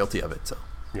obviously, I'm guilty of it, so.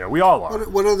 Yeah, we all are.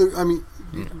 What other,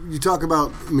 you talk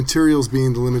about materials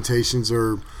being the limitations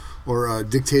or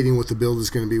dictating what the build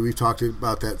is going to be. We've talked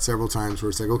about that several times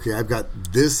where it's like, okay, I've got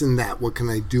this and that. What can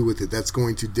I do with it? That's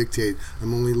going to dictate.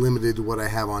 I'm only limited to what I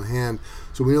have on hand.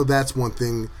 So we know that's one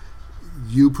thing.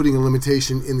 You putting a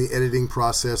limitation in the editing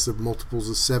process of multiples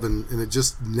of 7, and it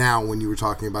just now when you were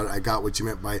talking about it, I got what you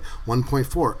meant by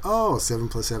 1.4. Oh, 7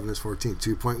 plus 7 is 14.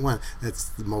 2.1. That's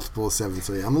the multiple of 7.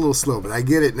 So yeah, I'm a little slow, but I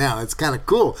get it now. It's kind of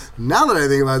cool. Now that I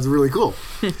think about it, it's really cool.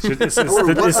 It's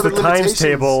the times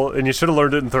table, and you should have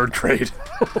learned it in 3rd grade.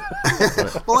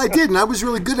 Well, I did, and I was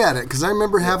really good at it because I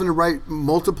remember having to write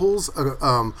multiples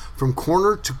from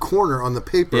corner to corner on the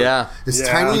paper. Yeah. As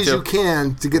tiny as you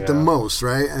can to get the most,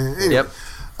 right? Anyway,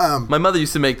 Yep. My mother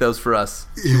used to make those for us.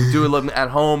 She would do them at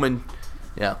home, and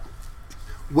yeah.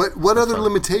 What other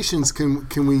limitations can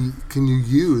you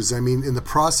use? I mean, in the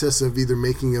process of either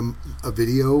making a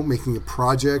video, making a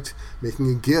project, making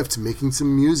a gift, making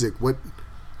some music, what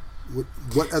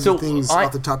other things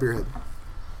off the top of your head?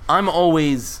 I'm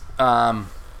always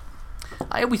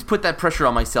I always put that pressure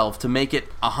on myself to make it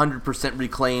 100%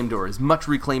 reclaimed or as much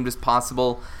reclaimed as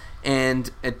possible.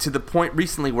 and to the point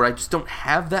recently where I just don't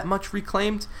have that much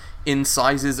reclaimed in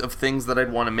sizes of things that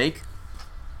I'd want to make.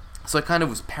 So I kind of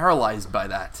was paralyzed by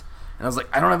that. And I was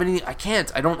like, I don't have any, I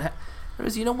can't, I don't have,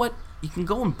 whereas, you know what, you can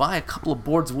go and buy a couple of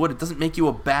boards of wood. It doesn't make you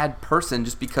a bad person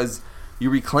just because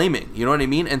you're reclaiming, you know what I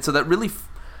mean? And so that really,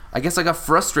 I guess I got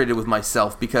frustrated with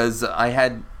myself because I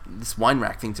had this wine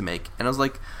rack thing to make. And I was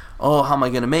like, oh, how am I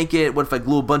going to make it? What if I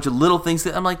glue a bunch of little things?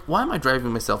 I'm like, why am I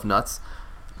driving myself nuts?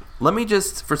 Let me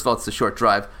just, first of all, it's a short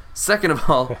drive. Second of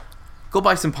all, go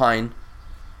buy some pine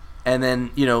and then,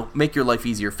 make your life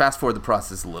easier. Fast forward the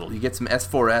process a little. You get some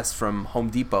S4S from Home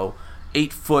Depot.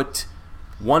 8-foot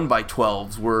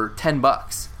 1x12s were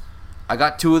 $10. I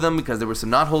got 2 of them because there were some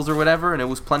knot holes or whatever, and it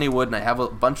was plenty of wood, and I have a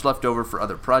bunch left over for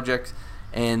other projects,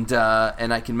 and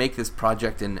I can make this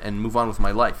project and move on with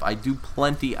my life. I do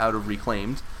plenty out of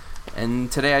reclaimed,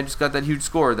 and today I just got that huge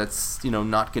score that's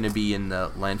not going to be in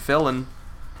the landfill, and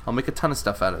I'll make a ton of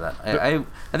stuff out of that. I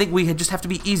think we just have to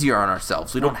be easier on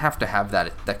ourselves. We don't have to have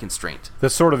that constraint.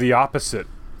 That's sort of the opposite,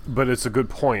 but it's a good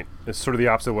point. It's sort of the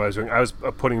opposite of what I was doing. I was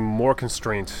putting more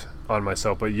constraint on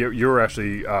myself, but you're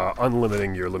actually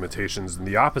unlimiting your limitations in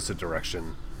the opposite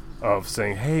direction of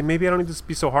saying, hey, maybe I don't need to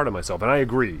be so hard on myself. And I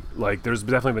agree. Like, there's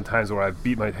definitely been times where I've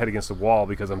beat my head against the wall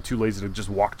because I'm too lazy to just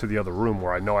walk to the other room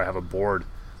where I know I have a board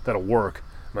that'll work.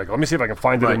 I'm like, let me see if I can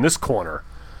find it in this corner.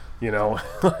 Or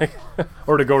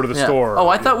to go to the store. Oh,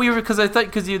 I thought because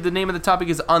the name of the topic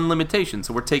is unlimitation,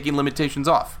 so we're taking limitations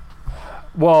off.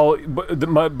 Well,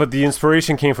 but the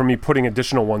inspiration came from me putting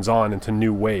additional ones on into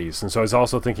new ways, and so I was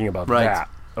also thinking about that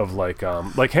of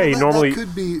hey, normally that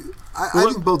could be. I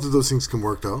think both of those things can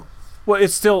work though. Well,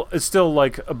 it's still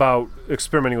like about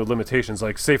experimenting with limitations.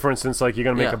 Like, say for instance, like you're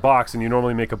gonna make a box, and you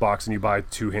normally make a box, and you buy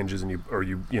 2 hinges, and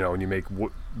you make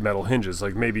metal hinges.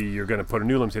 Like, maybe you're gonna put a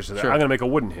new limitation. Sure. I'm gonna make a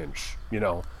wooden hinge.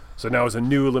 So now it's a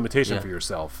new limitation for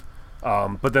yourself.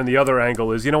 But then the other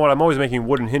angle is, I'm always making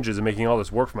wooden hinges and making all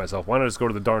this work for myself. Why not just go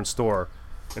to the darn store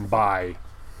and buy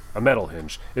a metal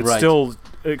hinge? It's still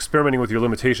experimenting with your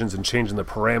limitations and changing the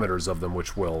parameters of them,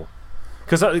 which will...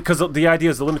 Because the idea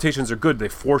is the limitations are good. They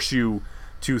force you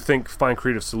to find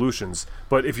creative solutions.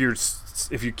 But if you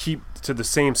keep to the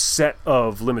same set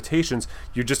of limitations,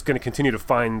 you're just going to continue to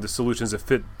find the solutions that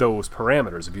fit those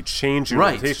parameters. If you change your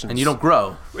limitations... and you don't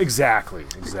grow. Exactly.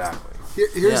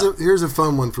 Here's a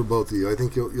fun one for both of you. I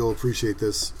think you'll appreciate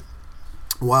this.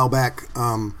 A while back,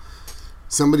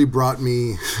 somebody brought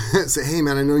me say, "Hey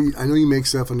man, I know you make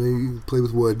stuff. I know you play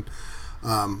with wood.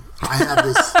 I have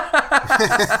this."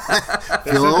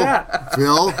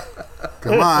 Phil,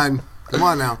 come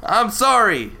on now. I'm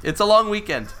sorry. It's a long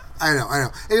weekend. I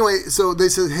know. Anyway, so they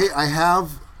said, "Hey, I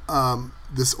have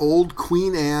this old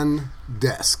Queen Anne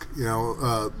desk,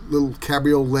 little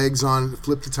cabriole legs on it,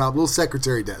 flip the top, little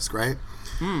secretary desk, right?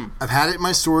 I've had it in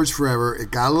my storage forever.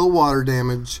 It got a little water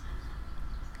damage.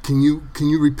 Can you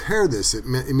repair this? It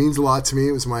means a lot to me.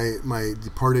 It was my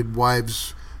departed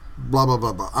wife's blah blah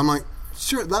blah blah." I'm like,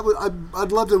 sure,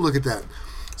 I'd love to look at that.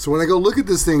 So when I go look at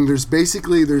this thing,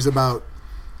 there's about,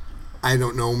 I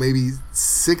don't know, maybe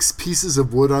 6 pieces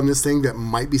of wood on this thing that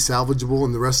might be salvageable,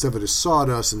 and the rest of it is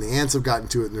sawdust, and the ants have gotten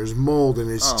to it, and there's mold,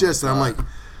 and it's and I'm like,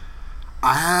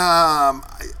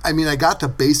 I got the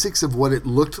basics of what it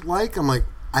looked like. I'm like,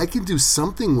 I can do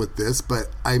something with this, but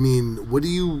I mean, what do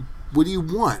you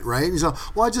want, right? And he's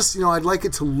like, well, I just, I'd like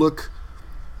it to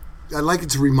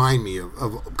remind me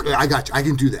of I got you. I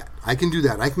can do that.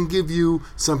 I can give you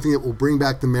something that will bring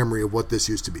back the memory of what this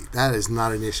used to be. That is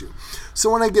not an issue. So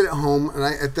when I get it home, and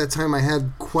at that time I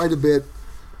had quite a bit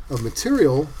of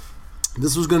material,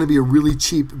 this was going to be a really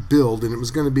cheap build, and it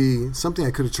was going to be something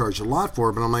I could have charged a lot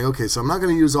for, but I'm like, okay, so I'm not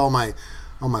going to use all my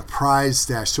prize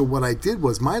stash. So what I did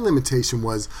was, my limitation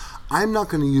was, I'm not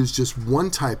going to use just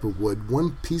one type of wood,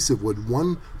 one piece of wood,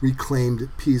 one reclaimed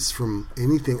piece from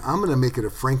anything. I'm going to make it a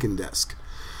Frankendesk.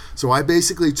 So I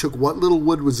basically took what little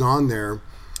wood was on there.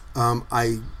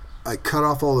 I cut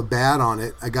off all the bad on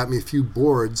it. I got me a few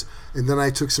boards, and then I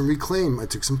took some reclaim. I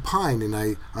took some pine, and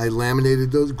I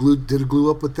laminated those, did a glue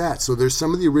up with that. So there's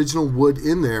some of the original wood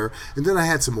in there, and then I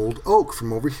had some old oak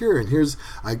from over here. And here's,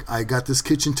 I got this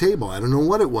kitchen table. I don't know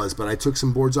what it was, but I took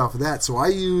some boards off of that. So I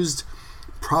used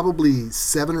probably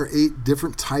 7 or 8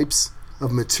 different types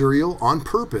of material on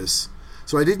purpose.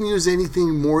 So I didn't use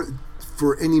anything more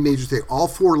for any major thing. All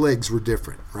 4 legs were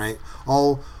different, right?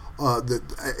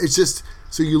 It's just,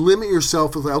 so you limit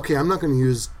yourself with, okay, I'm not going to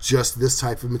use just this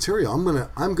type of material.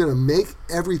 I'm gonna make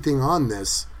everything on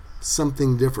this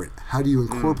something different? How do you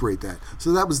incorporate that?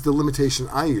 So that was the limitation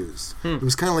I used. It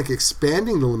was kind of like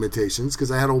expanding the limitations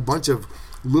because I had a whole bunch of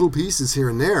little pieces here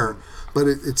and there, but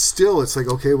it's like,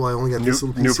 okay, well, I only got this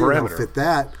little piece here, I'll fit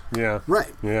that. Yeah.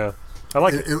 Right. Yeah. I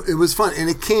like it. It was fun, and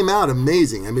it came out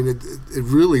amazing. I mean, it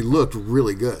really looked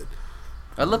really good.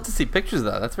 I'd love to see pictures of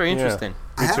that. That's very interesting.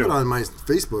 I have it on my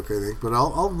Facebook, I think, but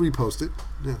I'll repost it.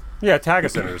 Yeah. Yeah, tag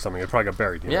us in it or something. It probably got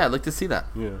buried. Yeah, I'd like to see that.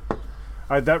 Yeah.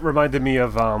 That reminded me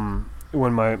of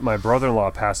when my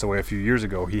brother-in-law passed away a few years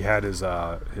ago. He had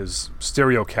his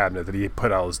stereo cabinet that he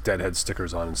put all his Deadhead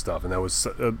stickers on and stuff, and that was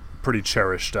a pretty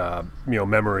cherished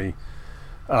memory.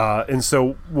 And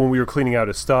so when we were cleaning out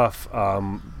his stuff,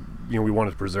 we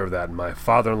wanted to preserve that. And my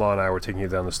father-in-law and I were taking it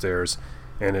down the stairs,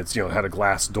 and it's had a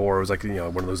glass door. It was like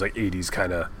one of those like 80s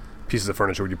kind of pieces of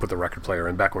furniture where you put the record player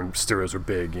in, back when stereos were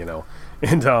big, and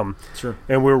Sure.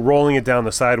 And we were rolling it down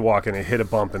the sidewalk, and it hit a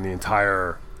bump, and the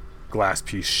entire glass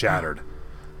piece shattered,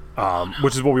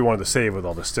 which is what we wanted to save with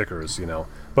all the stickers,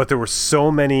 but there were so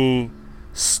many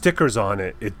stickers on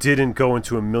it, it didn't go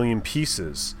into a million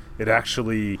pieces. It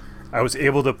actually, I was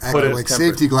able to put it like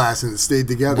safety glass, and it stayed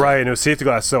together. Right, and it was safety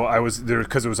glass, so I was there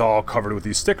because it was all covered with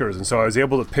these stickers, and so I was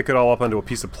able to pick it all up onto a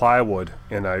piece of plywood,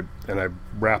 and I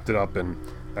wrapped it up, and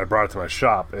I brought it to my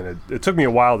shop, and it took me a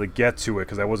while to get to it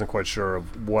because I wasn't quite sure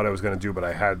of what I was going to do, but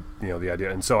I had the idea,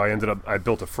 and so I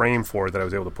built a frame for it that I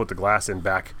was able to put the glass in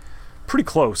back pretty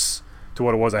close to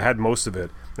what it was. I had most of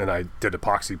it, and I did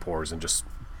epoxy pours and just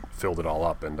filled it all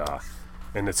up, and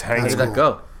it's hanging. How did that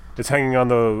go? It's hanging on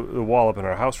the wall up in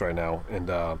our house right now, and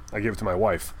I gave it to my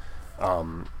wife.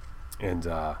 Oh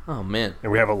man!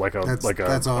 And we have a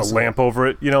awesome. lamp over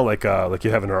it, like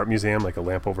you have in an art museum, like a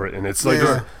lamp over it, and it's like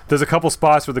there's a couple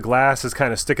spots where the glass is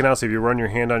kind of sticking out, so if you run your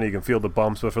hand on it, you can feel the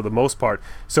bumps. But for the most part,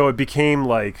 so it became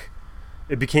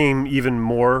even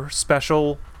more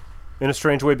special in a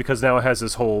strange way because now it has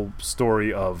this whole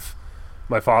story of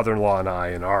my father-in-law and I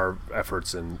and our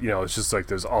efforts, and it's just like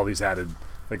there's all these added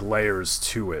like layers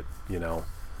to it.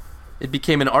 It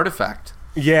became an artifact.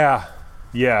 Yeah.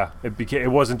 It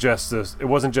wasn't just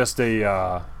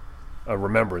a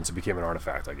remembrance. It became an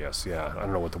artifact, I guess. Yeah, I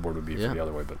don't know what the word would be for the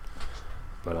other way,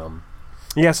 but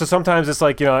yeah. So sometimes it's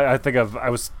like I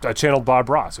channeled Bob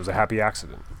Ross. It was a happy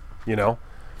accident,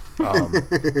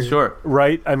 Sure.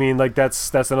 Right. I mean, like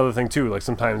that's another thing too. Like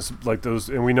sometimes like those,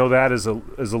 and we know that is a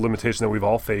limitation that we've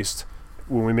all faced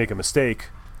when we make a mistake.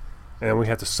 And we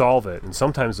have to solve it, and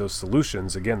sometimes those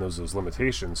solutions, again, those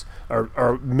limitations, are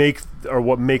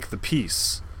what make the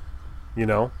piece.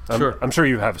 Sure. I'm sure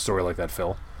you have a story like that,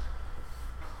 Phil.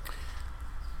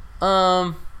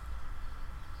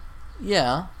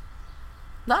 Yeah,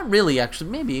 not really.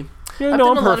 Actually, maybe. Yeah, I've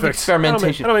no, done I'm a lot of perfect.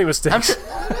 experimentation. I don't make mistakes.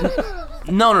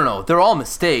 No. They're all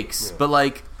mistakes, but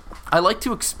like, I like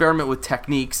to experiment with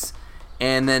techniques.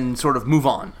 And then sort of move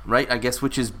on, right? I guess,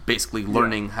 which is basically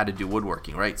learning how to do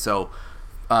woodworking, right? So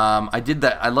I did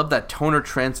that. I love that toner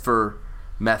transfer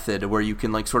method where you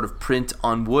can like sort of print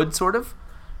on wood, sort of.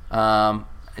 I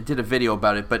did a video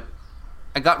about it, but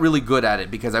I got really good at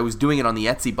it because I was doing it on the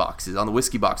Etsy boxes, on the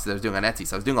whiskey boxes I was doing on Etsy.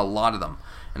 So I was doing a lot of them,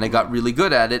 and I got really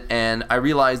good at it. And I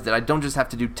realized that I don't just have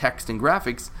to do text and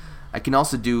graphics. I can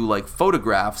also do like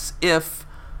photographs if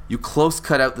you close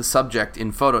cut out the subject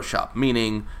in Photoshop,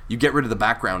 meaning you get rid of the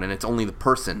background and it's only the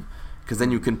person, because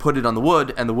then you can put it on the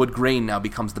wood and the wood grain now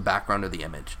becomes the background of the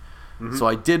image. Mm-hmm. So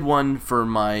I did one for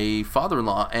my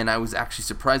father-in-law, and I was actually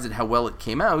surprised at how well it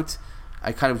came out.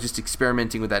 I kind of was just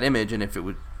experimenting with that image, and if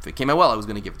it came out well, I was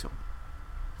going to give it to him.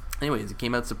 Anyways, it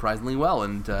came out surprisingly well,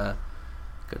 and got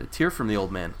a tear from the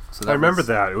old man. So I remember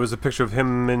that. It was a picture of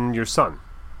him and your son.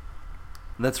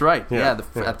 That's right. Yeah.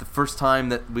 At the first time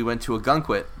that we went to a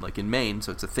gunquit, like in Maine,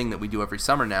 so it's a thing that we do every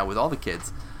summer now with all the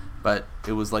kids. But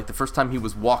it was like the first time he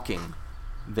was walking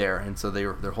there, and so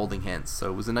they're holding hands. So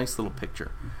it was a nice little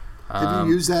picture. Have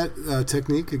you used that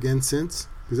technique again since?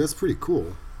 Because that's pretty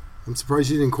cool. I'm surprised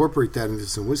you didn't incorporate that into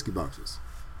some whiskey boxes.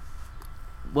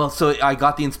 Well, so I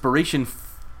got the inspiration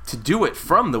to do it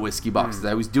from the whiskey boxes.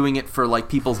 I was doing it for like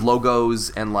people's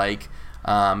logos and like.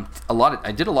 I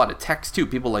did a lot of text too.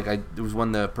 People there was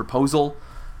one, the proposal.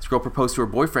 This girl proposed to her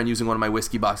boyfriend using one of my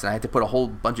whiskey boxes, and I had to put a whole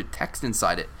bunch of text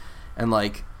inside it, and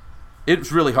like it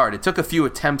was really hard. It took a few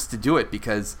attempts to do it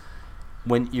because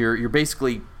when you're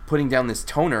basically putting down this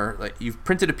toner, like you've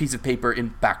printed a piece of paper in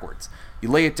backwards. You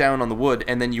lay it down on the wood,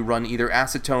 and then you run either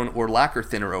acetone or lacquer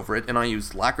thinner over it, and I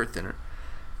use lacquer thinner.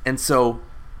 And so,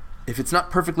 if it's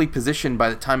not perfectly positioned by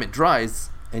the time it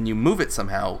dries, and you move it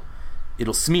somehow,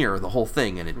 it'll smear the whole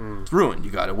thing, and it's ruined.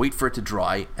 You got to wait for it to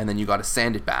dry, and then you got to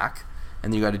sand it back,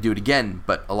 and then you got to do it again.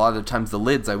 But a lot of the times the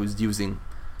lids I was using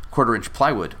 1/4-inch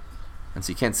plywood, and so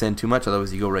you can't sand too much,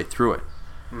 otherwise you go right through it.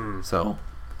 So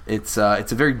it's a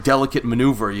very delicate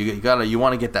maneuver. You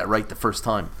want to get that right the first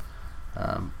time.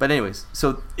 But anyways,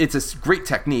 so it's a great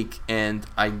technique, and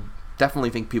I definitely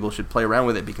think people should play around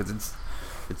with it because it's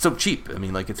so cheap. I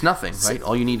mean, like, it's nothing, right?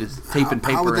 All you need is tape and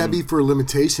paper. How would that be for a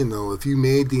limitation, though? If you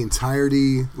made the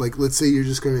entirety, like, let's say you're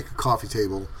just going to make a coffee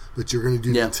table, but you're going to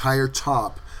do the entire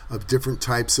top of different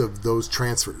types of those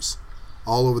transfers,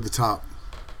 all over the top.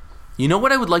 You know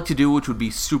what I would like to do, which would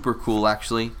be super cool,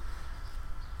 actually?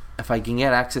 If I can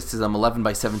get access to some 11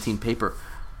 by 17 paper,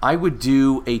 I would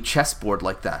do a chessboard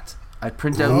like that. I'd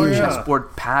print out a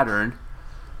chessboard pattern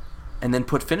and then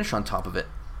put finish on top of it.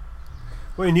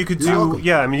 Well, and you could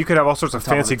you could have all sorts of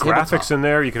fancy graphics in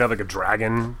there. You could have like a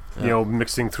dragon,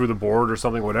 mixing through the board or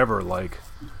something, whatever. Like,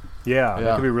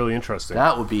 that could be really interesting.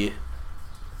 That would be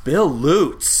Bill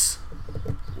Lutz.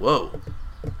 Whoa,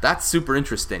 that's super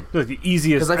interesting. Like the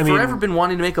easiest. Because I've forever been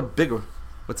wanting to make a bigger.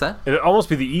 What's that? It'd almost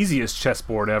be the easiest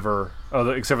chessboard ever,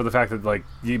 except for the fact that like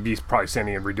you'd be probably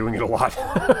standing and redoing it a lot.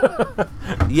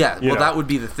 That would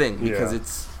be the thing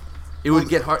because it would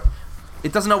get hard.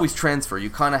 It doesn't always transfer.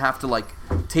 You kind of have to like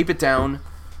tape it down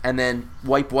and then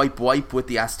wipe with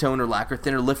the acetone or lacquer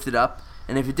thinner, lift it up,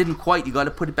 and if it didn't quite, you got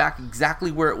to put it back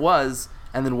exactly where it was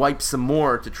and then wipe some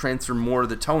more to transfer more of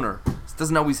the toner. It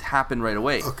doesn't always happen right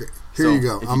away. Okay, here you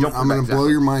go. I'm going to blow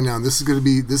your mind now. This is going to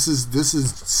be this is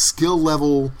skill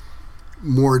level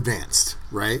more advanced,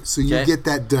 right? So you get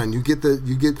that done. You get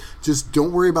just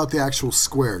don't worry about the actual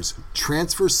squares.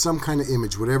 Transfer some kind of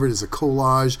image, whatever it is, a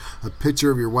collage, a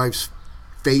picture of your wife's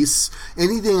face,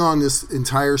 anything on this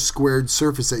entire squared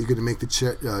surface that you're going to make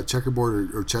the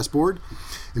checkerboard or chessboard.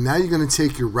 And now you're going to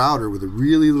take your router with a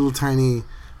really little tiny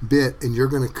bit, and you're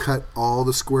going to cut all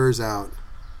the squares out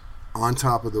on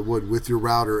top of the wood with your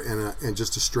router and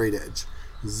just a straight edge.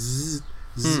 Zzz,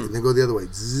 zzz, and then go the other way.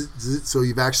 Zzz, zzz. So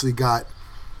you've actually got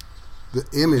the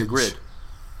image, grid,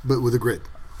 but with a grid.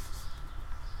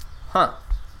 Huh.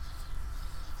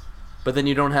 But then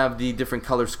you don't have the different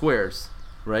color squares,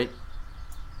 right?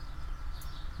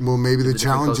 Well, maybe the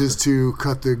challenge is to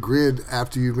cut the grid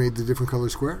after you've made the different color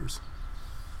squares.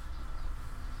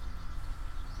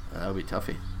 That would be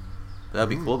toughy. That would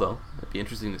be cool, though. That'd be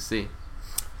interesting to see.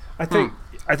 I think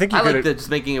you I like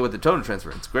just making it with the toner transfer.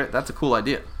 It's great. That's a cool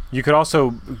idea. You could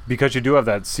also, because you do have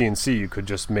that CNC, you could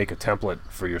just make a template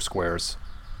for your squares,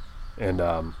 and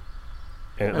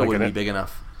it wouldn't be big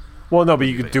enough. Well, no, but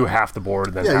you could do half the board,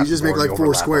 and then you just make like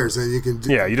 4 squares, and you can.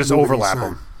 You just overlap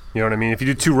them. You know what I mean? If you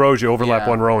do 2 rows, you overlap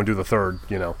 1 row and do the third.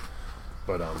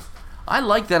 But I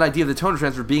like that idea of the toner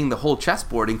transfer being the whole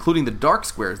chessboard, including the dark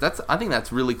squares. I think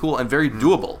that's really cool and very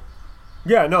doable.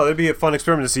 Yeah, no, it'd be a fun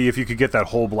experiment to see if you could get that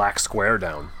whole black square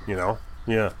down.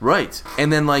 Yeah. Right,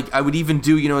 and then like I would even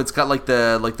do, it's got like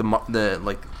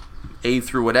the A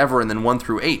through whatever, and then 1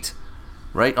 through 8,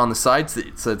 right on the sides.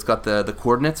 So it's got the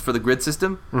coordinates for the grid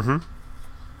system. Mm-hmm.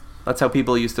 That's how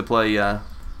people used to play.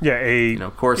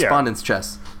 Correspondence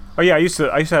chess. Oh yeah, I used to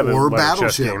have a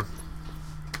chess game.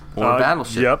 Or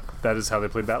Battleship. Yep, that is how they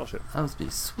played Battleship. That would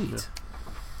be sweet. Yeah.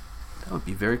 That would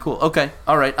be very cool. Okay,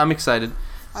 all right, I'm excited.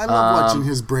 I love watching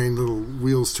his brain, little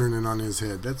wheels turning on his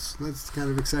head. That's kind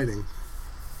of exciting.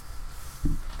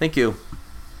 Thank you.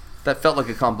 That felt like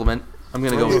a compliment. I'm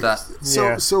going to go with that.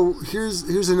 So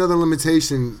here's another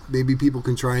limitation maybe people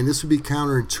can try, and this would be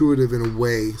counterintuitive in a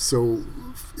way. So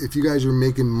if you guys are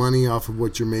making money off of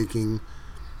what you're making,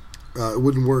 it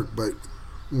wouldn't work. But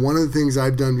one of the things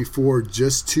I've done before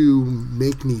just to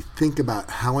make me think about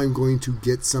how I'm going to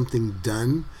get something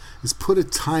done is put a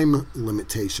time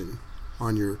limitation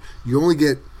on you only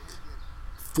get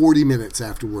 40 minutes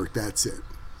after work. That's it.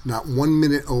 Not 1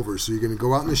 minute over. So you're going to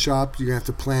go out in the shop. You're going to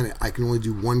have to plan it. I can only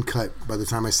do 1 cut by the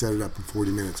time I set it up in 40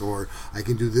 minutes. Or I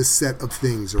can do this set of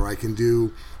things. Or I can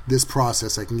do this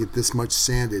process. I can get this much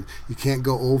sanded. You can't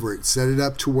go over it. Set it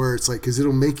up to where it's like, because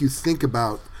it'll make you think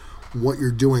about what you're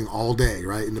doing all day,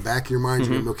 right? In the back of your mind,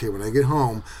 you're going, okay, when I get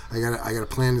home, I gotta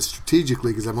plan this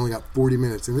strategically because I've only got 40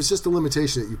 minutes. And it's just a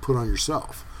limitation that you put on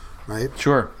yourself, right?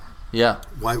 Sure. Yeah.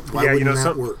 Why wouldn't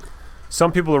that work?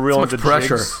 Some people are real into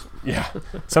pressure. Jigs. Yeah.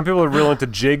 Some people are real into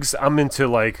jigs. I'm into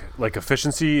like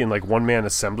efficiency and like one-man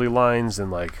assembly lines and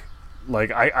like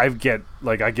I get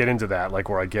into that, like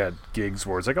where I get gigs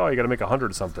where it's like, oh, you got to make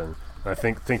 100 or something. And I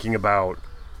thinking about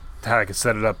how I could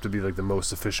set it up to be like the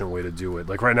most efficient way to do it.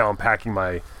 Like right now I'm packing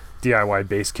my DIY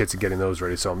base kits and getting those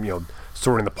ready. So I'm,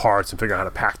 sorting the parts and figuring out how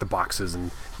to pack the boxes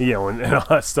and and all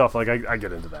that stuff. Like I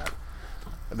get into that.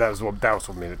 That was what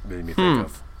made me think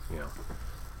of,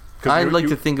 I'd like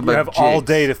to think about you have jigs. all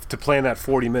day to plan that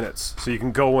 40 minutes. So you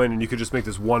can go in and you could just make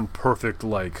this one perfect,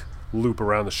 like, loop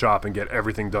around the shop and get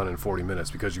everything done in 40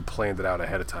 minutes because you planned it out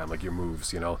ahead of time, like your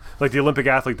moves, like the Olympic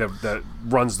athlete that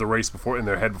runs the race in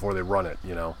their head before they run it,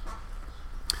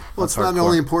 Well, it's not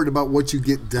only important about what you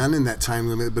get done in that time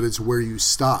limit, but it's where you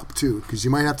stop too, because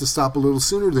you might have to stop a little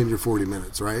sooner than your 40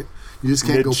 minutes, right? You just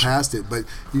can't go past it, but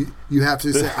you have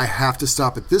to say, I have to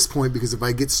stop at this point because if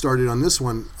I get started on this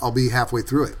one, I'll be halfway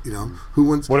through it. Who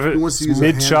wants to use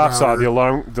mid chop saw? The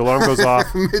alarm goes off.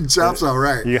 Mid chop saw,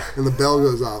 right? Yeah. And the bell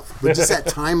goes off. But just that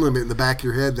time limit in the back of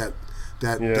your head,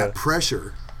 that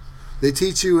pressure. They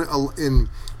teach you in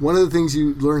one of the things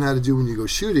you learn how to do when you go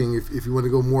shooting. If you want to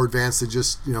go more advanced than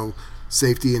just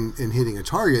safety and hitting a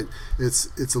target,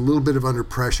 it's a little bit of under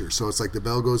pressure. So it's like the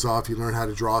bell goes off, you learn how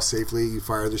to draw safely, you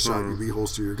fire the shot, you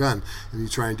reholster your gun, and you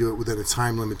try and do it within a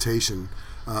time limitation.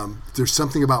 There's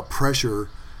something about pressure,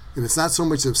 and it's not so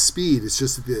much of speed, it's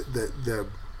just the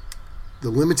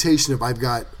limitation of I've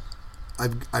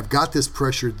got this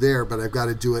pressure there, but I've got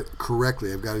to do it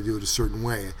correctly. I've got to do it a certain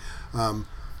way.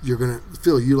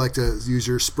 Phil, you like to use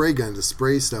your spray gun to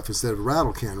spray stuff instead of a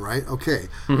rattle can, right? Okay.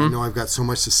 I know I've got so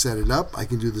much to set it up. I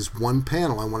can do this one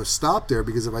panel. I want to stop there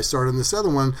because if I start on this other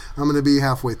one, I'm going to be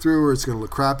halfway through, or it's going to look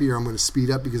crappy, or I'm going to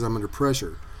speed up because I'm under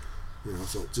pressure.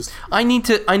 So just I need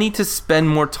to spend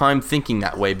more time thinking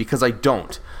that way because I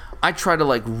don't. I try to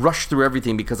rush through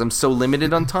everything because I'm so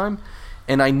limited on time,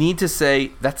 and I need to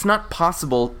say that's not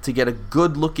possible to get a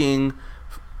good-looking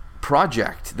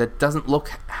project that doesn't look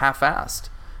half-assed.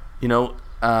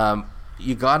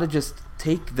 You got to just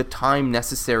take the time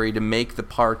necessary to make the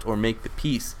part or make the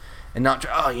piece, and not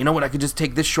I could just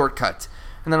take this shortcut,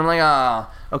 and then I'm like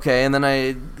okay, and then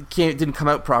it didn't come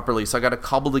out properly, so I got to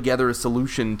cobble together a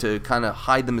solution to kind of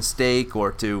hide the mistake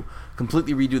or to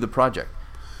completely redo the project.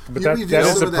 But that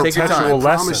is a perpetual lesson.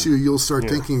 I promise you'll start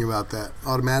thinking about that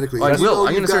automatically. I will.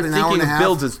 I'm going to start thinking of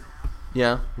builds as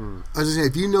I was just saying,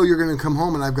 if you know you're going to come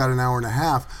home and I've got an hour and a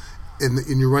half, and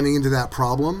you're running into that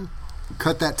problem,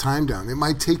 cut that time down. It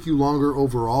might take you longer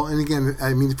overall. And again,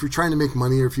 I mean, if you're trying to make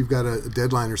money or if you've got a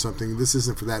deadline or something, this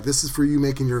isn't for that. This is for you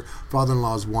making your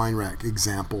father-in-law's wine rack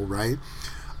example, right?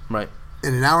 Right.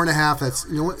 In an hour and a half, that's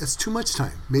that's too much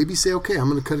time. Maybe say, okay, I'm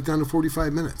going to cut it down to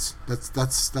 45 minutes.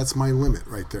 That's my limit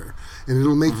right there. And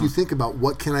it'll make you think about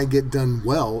what can I get done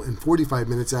well in 45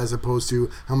 minutes as opposed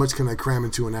to how much can I cram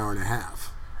into an hour and a half.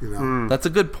 That's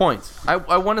a good point.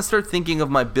 I want to start thinking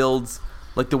of my builds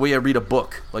like the way I read a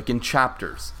book, like in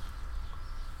chapters.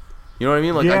 You know what I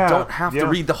mean? I don't have to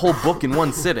read the whole book in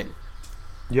one sitting.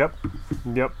 Yep.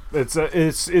 It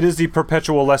is the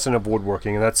perpetual lesson of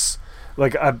woodworking, and that's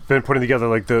I've been putting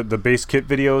together the base kit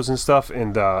videos and stuff,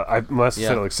 and I must have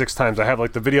said it 6 times. I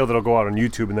have the video that'll go out on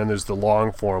YouTube, and then there's the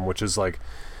long form, which is I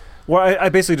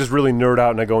basically just really nerd out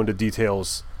and I go into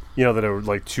details, that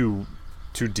are too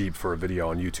deep for a video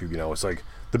on YouTube. It's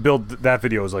the build, that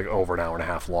video is over an hour and a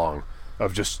half long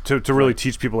of just to really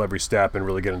teach people every step and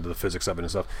really get into the physics of it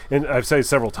and stuff. And I've said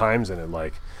several times in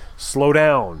it, slow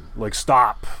down,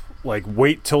 stop,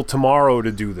 wait till tomorrow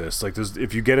to do this.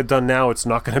 If you get it done now, it's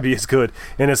not going to be as good.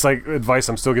 And it's advice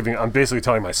I'm still giving. I'm basically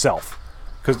telling myself,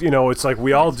 because it's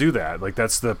we all do that.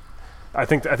 That's the. I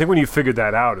think when you figured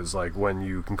that out is when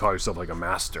you can call yourself a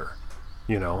master.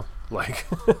 When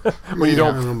you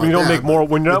don't make more,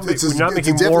 when you're not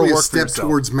making more work for yourself. It's a step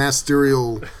towards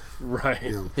magisterial,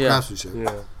 right? Craftsmanship.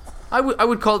 Yeah. I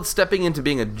would call it stepping into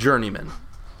being a journeyman.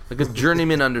 A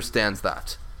journeyman understands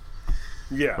that.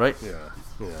 Yeah. Right. Yeah.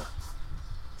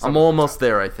 I'm almost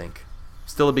there, I think.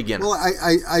 Still a beginner. Well,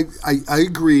 I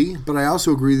agree, but I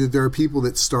also agree that there are people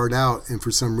that start out and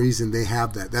for some reason they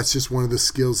have that. That's just one of the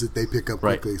skills that they pick up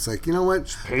quickly. Right. It's you know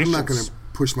what? Patience. I'm not going to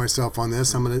push myself on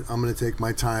this. I'm gonna take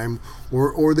my time,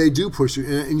 or they do push it,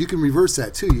 and you can reverse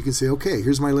that too. You can say, okay,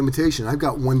 here's my limitation. I've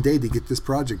got one day to get this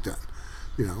project done.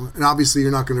 And obviously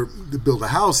you're not going to build a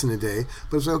house in a day,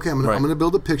 but it's okay. I'm going to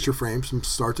build a picture frame from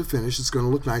start to finish. It's going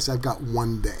to look nice. I've got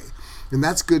one day, and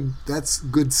that's good. That's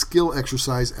good skill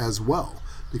exercise as well,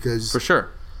 because for sure,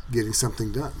 getting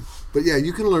something done. But yeah,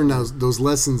 you can learn those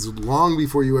lessons long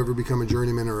before you ever become a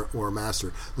journeyman or a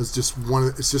master. It's just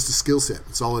it's just a skill set.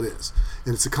 That's all it is,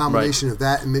 and it's a combination of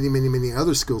that and many, many, many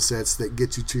other skill sets that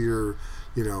get you to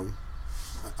your,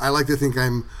 I like to think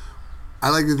I'm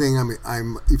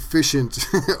efficient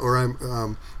or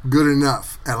I'm good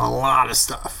enough at a lot of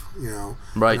stuff.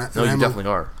 Right? You definitely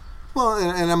are. Well,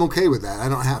 and I'm okay with that. I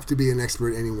don't have to be an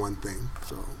expert at any one thing.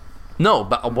 So. No,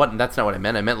 but that's not what I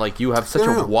meant. I meant you have such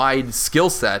a wide skill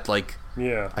set.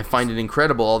 I find it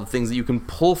incredible all the things that you can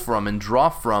pull from and draw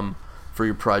from for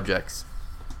your projects.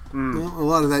 Well, a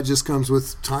lot of that just comes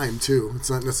with time too.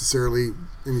 It's not necessarily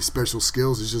any special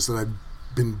skills. It's just that I've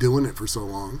been doing it for so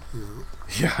long. You know?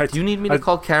 Yeah. Do you need me to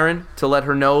call Karen to let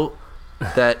her know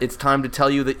that it's time to tell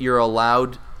you that you're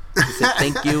allowed to say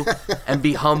thank you and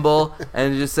be humble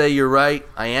and just say you're right,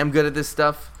 I am good at this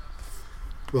stuff?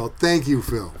 Well, thank you,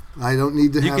 Phil. I don't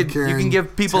need to have Karen. You can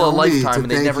give people a tell me lifetime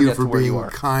and they never get to where you are.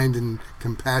 Thank you for being kind and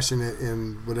compassionate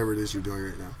in whatever it is you're doing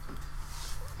right now.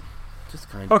 Just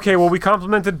kind. Okay, well, we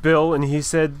complimented Bill, and he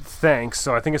said thanks,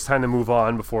 so I think it's time to move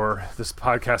on before this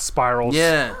podcast spirals.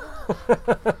 Yeah.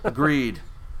 Agreed.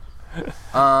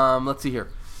 Let's see here.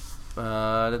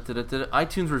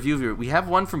 iTunes review. We have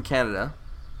one from Canada.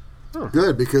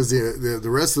 Good, because the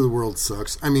rest of the world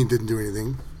sucks. I mean, didn't do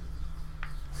anything.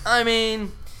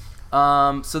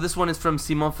 So this one is from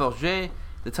Simon Forget.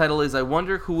 The title is, I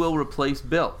wonder who will replace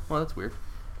Bill. Well, that's weird.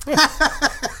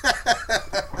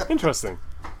 Interesting.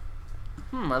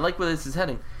 I like where this is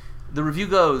heading. The review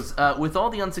goes, with all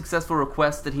the unsuccessful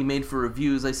requests that he made for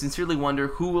reviews, I sincerely wonder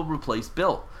who will replace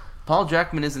Bill. Paul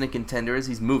Jackman isn't a contender as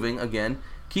he's moving again.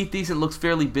 Keith Decent looks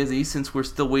fairly busy since we're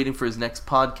still waiting for his next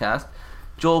podcast.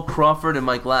 Joel Crawford and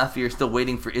Mike Laffey are still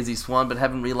waiting for Izzy Swan, but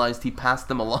haven't realized he passed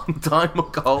them a long time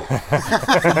ago.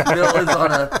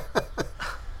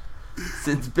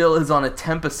 Since Bill is on a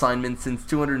temp assignment since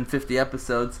 250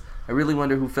 episodes, I really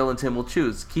wonder who Phil and Tim will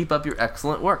choose. Keep up your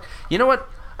excellent work. You know what?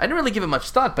 I didn't really give it much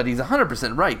thought, but he's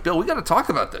 100% right. Bill, we got to talk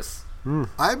about this.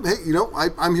 I'm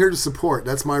here to support.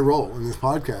 That's my role in this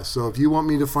podcast. So if you want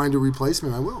me to find a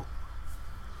replacement, I will.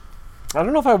 I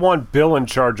don't know if I want Bill in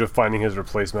charge of finding his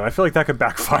replacement. I feel like that could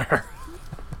backfire.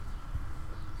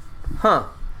 Huh.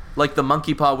 Like the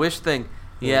monkey paw wish thing.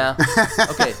 Yeah.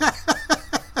 Okay.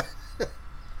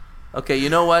 Okay, you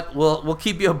know what? We'll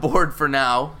keep you aboard for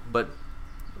now, but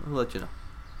I'll let you know.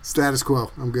 Status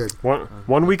quo. I'm good.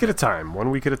 One week at a time.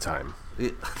 1 week at a time.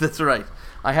 That's right.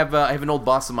 I have an old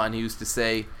boss of mine who used to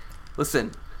say,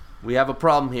 listen, we have a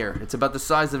problem here. It's about the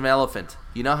size of an elephant.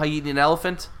 You know how you eat an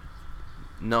elephant?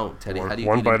 No, Teddy. How do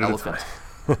you eat an elephant?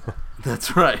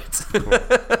 That's right.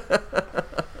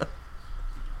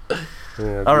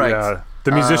 All right.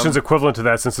 The musician's equivalent to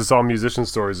that, since it's all musician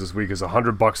stories this week, is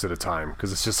 $100 at a time,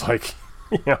 because it's just like,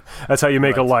 that's how you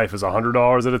make a life, is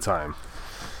 $100 at a time,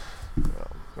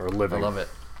 or living. I love it.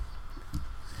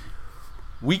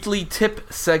 Weekly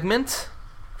tip segment.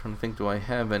 I'm trying to think, do I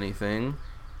have anything?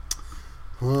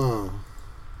 Let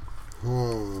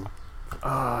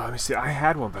me see. I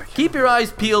had one, but I can't Keep your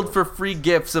eyes peeled for free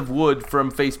gifts of wood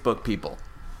from Facebook people.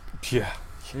 Yeah.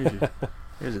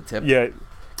 Here's a tip. Yeah.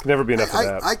 Never be enough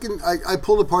of that. I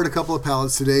pulled apart a couple of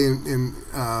pallets today, and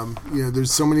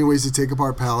there's so many ways to take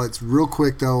apart pallets. Real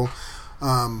quick though,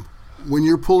 when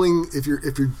you're pulling, if you're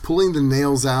pulling the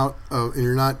nails out and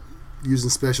you're not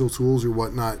using special tools or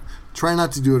whatnot, try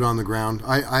not to do it on the ground.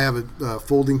 I have a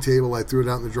folding table. I threw it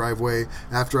out in the driveway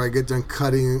after I get done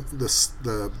cutting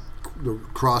the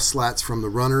cross slats from the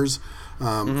runners,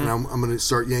 and I'm going to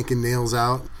start yanking nails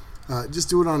out. Just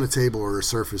do it on a table or a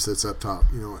surface that's up top,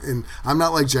 And I'm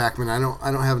not like Jackman. I don't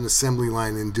have an assembly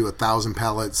line and do 1,000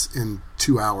 pallets in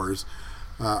 2 hours.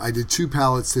 I did 2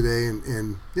 pallets today,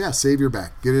 and save your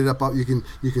back. Get it up. You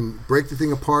can break the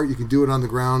thing apart. You can do it on the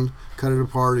ground, cut it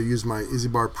apart, or use my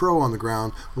EasyBar Pro on the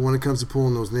ground. But when it comes to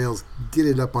pulling those nails, get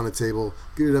it up on a table.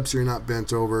 Get it up so you're not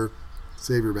bent over.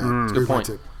 Save your back. Good point.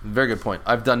 Very good point.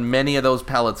 I've done many of those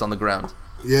pallets on the ground.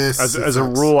 Yes. As a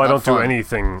rule, I don't do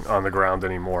anything on the ground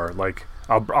anymore. Like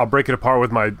I'll break it apart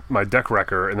with my deck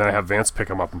wrecker, and then I have Vance pick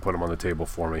them up and put them on the table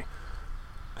for me.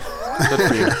 Good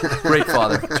for you. Great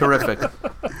father. Terrific.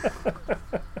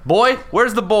 Boy,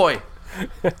 where's the boy?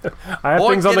 I have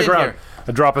things on the ground.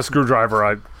 I drop a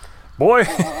screwdriver. Boy,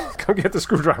 come get the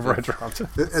screwdriver I dropped.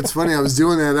 It's funny. I was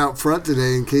doing that out front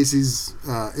today, and Casey's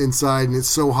inside, and it's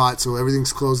so hot, so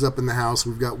everything's closed up in the house.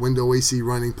 We've got window AC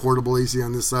running, portable AC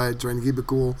on this side, trying to keep it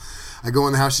cool. I go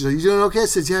in the house. She said, "You doing okay?" I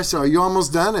said, "Yeah." So, are you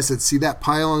almost done? I said, "See that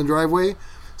pile on the driveway?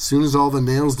 As soon as all the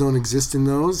nails don't exist in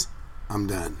those, I'm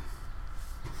done."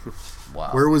 Wow.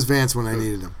 Where was Vance when I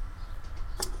needed him?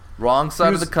 Wrong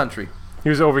side of the country. He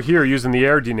was over here using the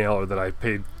air denailer that I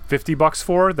paid $50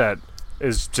 for. That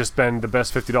has just been the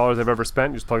best $50 I've ever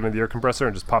spent. You just plug it into the air compressor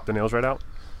and just pop the nails right out.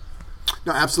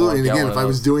 No, absolutely. And again, if I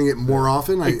was doing it more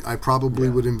often, I probably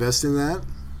would invest in that.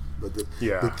 But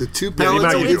the 2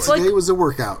 pallets I did today was a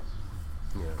workout.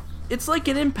 Yeah. It's like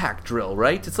an impact drill,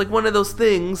 right? It's like one of those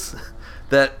things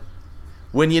that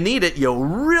when you need it, you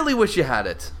really wish you had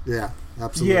it. Yeah,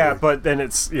 absolutely. Yeah, but then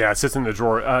it sits in the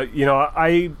drawer.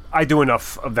 I do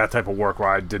enough of that type of work where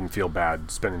I didn't feel bad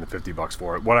spending the $50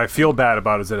 for it. What I feel bad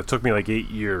about is that it took me like 8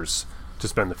 years to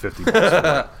spend the $50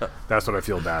 for it. That's what I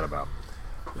feel bad about.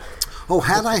 Oh,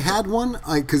 had I had one?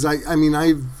 I've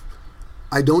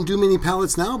I don't do many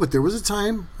pallets now, but there was a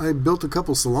time I built a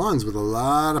couple salons with a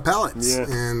lot of pallets. Yeah.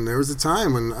 And there was a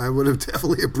time when I would have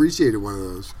definitely appreciated one of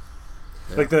those.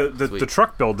 Like the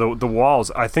truck build, the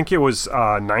walls, I think it was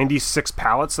 96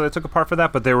 pallets that I took apart for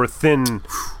that, but they were thin,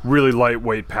 really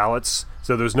lightweight pallets.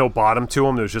 So there was no bottom to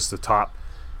them. There was just the top.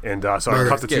 And so I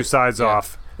cut the two sides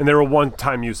off. And they were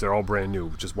one-time use. They're all brand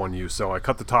new, just one use. So I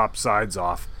cut the top sides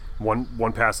off,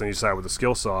 one pass on each side with a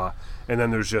skill saw. And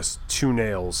then there's just 2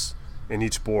 nails in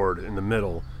each board in the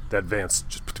middle that Vance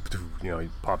just, he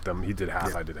popped them. He did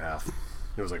half, I did half.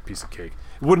 It was like a piece of cake.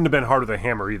 It wouldn't have been hard with a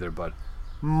hammer either, but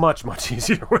much, much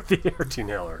easier with the ART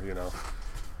nailer,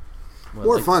 Well,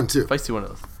 More fun, too. Feisty one of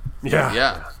those. Yeah.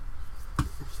 Yeah.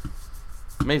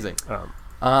 Amazing.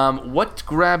 What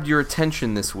grabbed your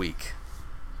attention this week?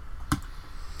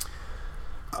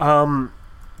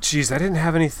 Geez, I didn't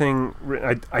have anything.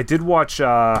 I did watch.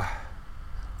 I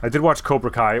did watch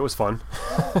Cobra Kai. It was fun.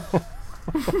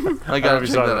 I gotta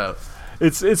check that out.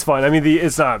 It's fun. I mean,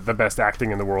 it's not the best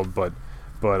acting in the world, but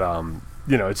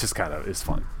it's just kind of it's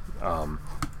fun.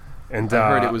 And I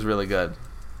heard it was really good.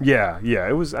 Yeah,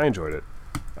 it was. I enjoyed it.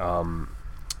 And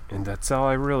that's all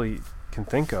I really can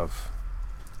think of.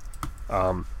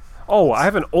 I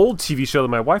have an old TV show that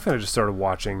my wife and I just started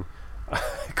watching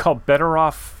called Better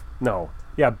Off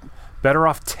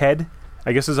Ted.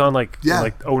 I guess it's on like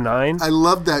 09. I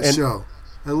love that show.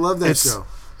 Show.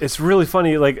 It's really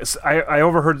funny. Like I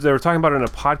overheard they were talking about it in a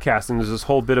podcast, and there's this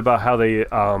whole bit about how they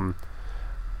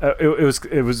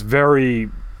it was very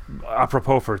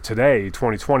apropos for today,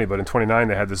 2020, but in 29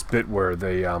 they had this bit where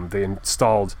they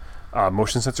installed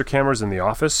motion sensor cameras in the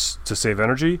office to save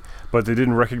energy, but they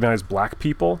didn't recognize black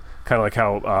people, kind of like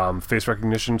how face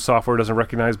recognition software doesn't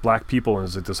recognize black people, and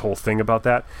there's like this whole thing about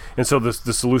that. And so the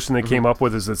solution they came up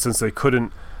with is that since they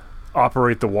couldn't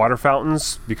operate the water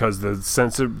fountains because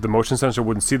the motion sensor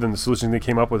wouldn't see them, the solution they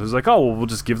came up with is like, we'll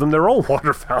just give them their own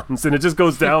water fountains, and it just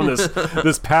goes down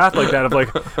this path like that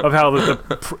of how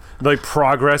the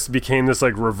progress became this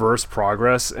like reverse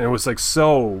progress, and it was like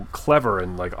so clever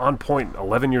and like on point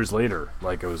 11 years later.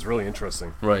 Like it was really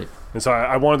interesting, right? And so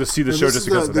I wanted to see the show just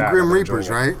because of that. The Grim Reapers,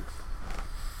 right?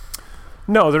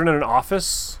 No, they're in an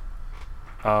office.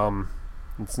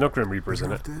 It's no Grim Reapers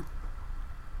in it.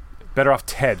 Better Off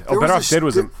Ted. Better Off Ted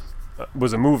was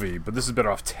a movie, but this is Better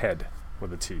Off Ted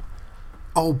with a T.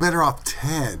 Oh, Better Off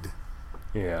Ted.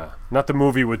 Yeah, not the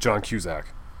movie with John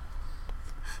Cusack.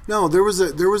 No, there was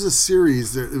a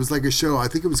series. It was like a show. I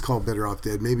think it was called Better Off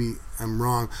Dead. Maybe I'm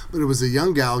wrong, but it was a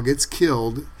young gal gets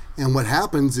killed, and what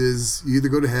happens is you either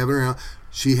go to heaven or hell.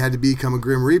 She had to become a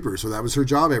Grim Reaper, so that was her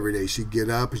job every day. She'd get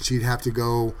up and she'd have to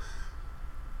go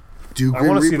do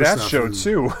Grim Reaper stuff. I want to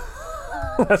see that show too.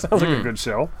 That sounds like a good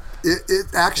show. It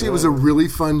actually was a really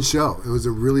fun show. It was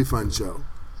a really fun show.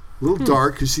 A little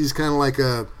dark because she's kind of like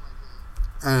a,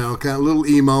 I don't know, kind of a little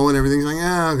emo and everything's like,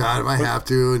 oh God, if I have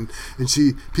to. And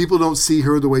people don't see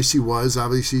her the way she was.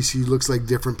 Obviously, she looks like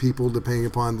different people depending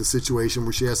upon the situation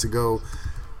where she has to go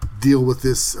deal with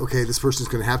this. Okay, this person's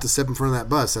going to have to step in front of that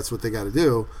bus. That's what they got to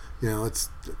do.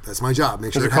 That's my job.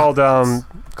 Make sure it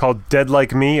called Dead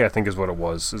Like Me, I think is what it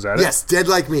was. Is that it? Yes, Dead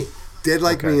Like Me. Dead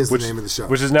Like Me is the name of the show.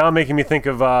 Which is now making me think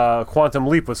of Quantum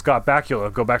Leap with Scott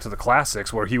Bakula. Go back to the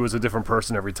classics where he was a different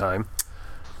person every time.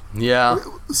 Yeah.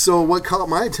 So what caught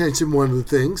my attention, one of the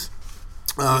things,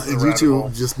 and you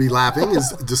two just be laughing,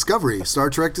 is Discovery.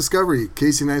 Star Trek Discovery.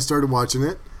 Casey and I started watching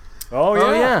it. Oh,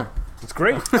 yeah. It's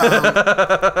great.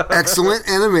 Excellent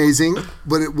and amazing.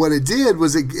 But what it did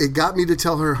was it got me to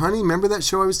tell her, honey, remember that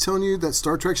show I was telling you, that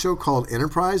Star Trek show called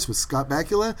Enterprise with Scott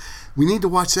Bakula? We need to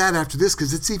watch that after this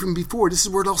because it's even before. This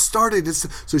is where it all started.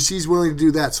 So she's willing to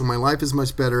do that. So my life is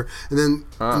much better. And then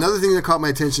another thing that caught my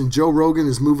attention, Joe Rogan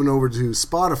is moving over to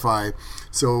Spotify.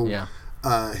 So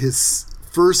his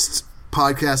first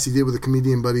podcast he did with a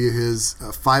comedian buddy of his,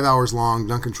 5 hours long,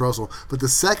 Duncan Trussell. But the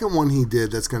second one he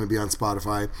did that's going to be on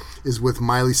Spotify is with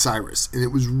Miley Cyrus, and it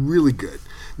was really good.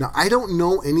 Now, I don't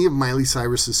know any of Miley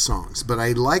Cyrus's songs, but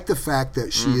I like the fact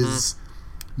that she is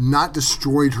not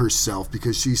destroyed herself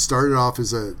because she started off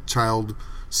as a child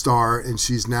star, and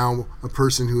she's now a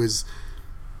person who has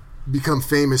become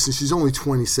famous, and she's only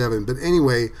 27. But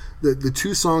anyway, the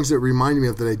two songs that reminded me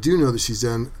of that I do know that she's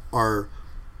done are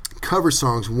cover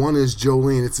songs. One is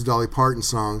Jolene, it's a Dolly Parton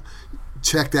song.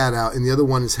 Check that out. And the other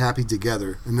one is Happy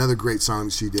Together, another great song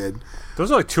that she did.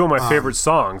 Those are like two of my favorite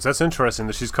songs. That's interesting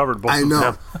that she's covered both of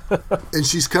them. I know. And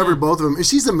she's covered both of them. And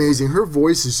she's amazing. Her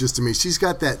voice is just amazing. She's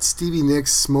got that Stevie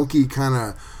Nicks, smoky kind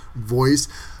of voice.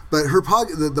 But her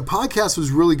the podcast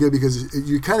was really good because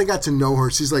you kind of got to know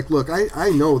her. She's like, look, I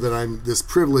know that I'm this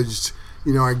privileged,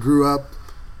 I grew up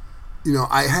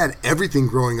I had everything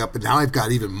growing up, but now I've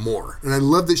got even more. And I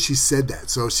love that she said that.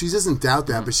 So she doesn't doubt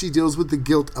that, but she deals with the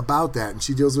guilt about that. And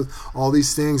she deals with all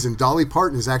these things. And Dolly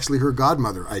Parton is actually her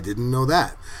godmother. I didn't know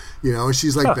that. And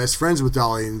she's like best friends with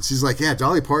Dolly. And she's like, yeah,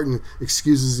 Dolly Parton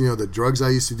excuses, the drugs I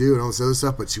used to do and all this other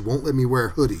stuff, but she won't let me wear a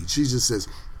hoodie. She just says,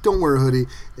 don't wear a hoodie.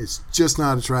 It's just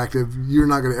not attractive. You're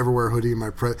not going to ever wear a hoodie in my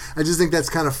I just think that's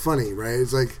kind of funny, right?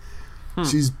 It's like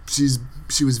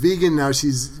she was vegan, now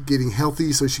she's getting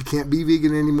healthy, so she can't be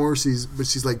vegan anymore. But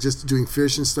she's like just doing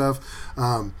fish and stuff.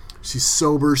 She's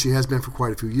sober. She has been for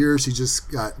quite a few years. She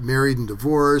just got married and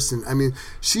divorced, and I mean,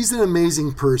 she's an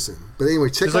amazing person. But anyway,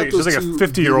 check out those two. She's like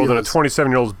a 50-year-old in a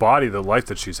 27-year-old's body. The life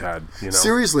that she's had,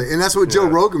 Seriously, and that's what Joe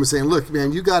Rogan was saying. Look,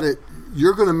 man, you got it.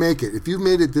 You're going to make it. If you've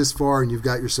made it this far and you've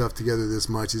got yourself together this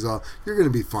much, you're going to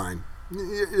be fine.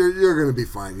 You're going to be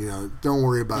fine. Don't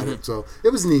worry about it. So it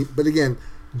was neat. But again,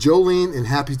 Jolene and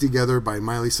Happy Together by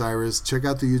Miley Cyrus. Check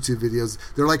out the YouTube videos.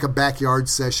 They're like a backyard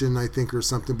session, I think, or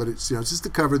something. But it's it's just the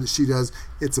cover that she does.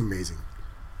 It's amazing.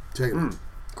 Check it out.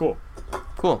 Cool.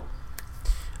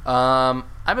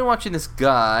 I've been watching this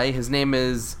guy. His name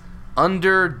is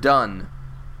Underdone.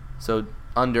 So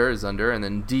Under is Under, and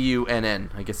then Dunn.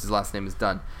 I guess his last name is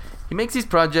Dunn. He makes these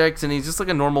projects, and he's just like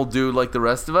a normal dude like the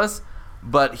rest of us.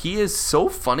 But he is so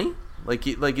funny.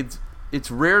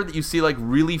 It's rare that you see like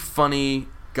really funny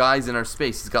guys in our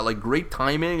space. He's got like great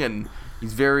timing, and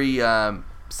he's very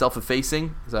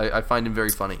self-effacing. I find him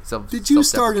very funny. Did you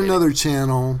start another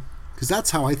channel? Because that's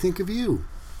how I think of you.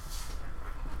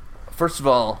 First of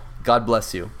all, God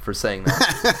bless you for saying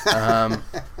that.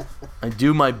 I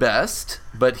do my best,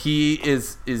 but he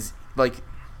is like,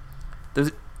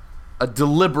 there's a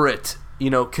deliberate,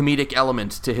 comedic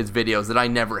element to his videos that I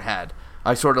never had.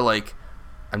 I sort of like,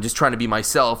 I'm just trying to be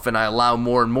myself, and I allow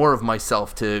more and more of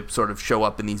myself to sort of show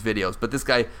up in these videos. But this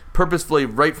guy, purposefully,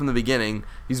 right from the beginning,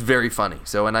 he's very funny.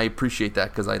 And I appreciate that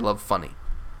because I love funny.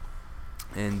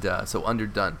 And so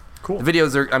Underdone. Cool. The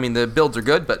videos the builds are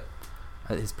good, but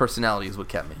his personality is what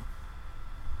kept me.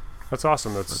 That's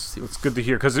awesome. That's good to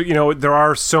hear because there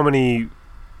are so many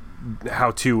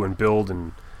how-to and build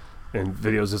and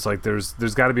videos. It's like there's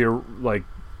got to be a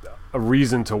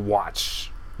reason to watch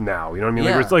now, you know what I mean?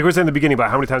 Yeah. Like we were saying in the beginning about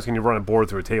how many times can you run a board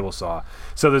through a table saw.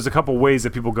 So there's a couple ways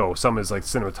that people go. Some is like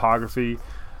cinematography,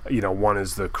 one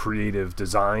is the creative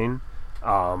design,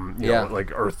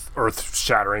 like earth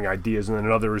shattering ideas, and then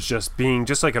another is just being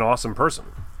just like an awesome person.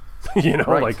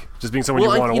 Right. Like just being someone you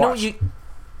want to watch.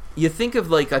 You think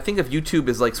of I think of YouTube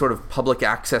as like sort of public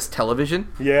access television.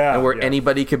 Yeah. And where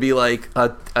anybody could be like a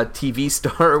TV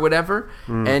star or whatever.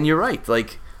 And you're right.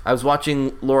 Like I was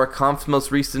watching Laura Kampf's most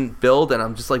recent build, and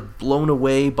I'm just like blown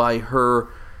away by her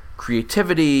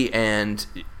creativity and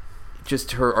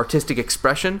just her artistic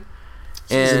expression.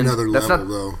 She's another level,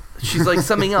 though. She's like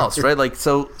something else, right? Like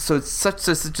so it's such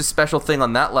a special thing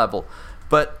on that level.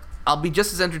 But I'll be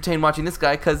just as entertained watching this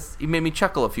guy because he made me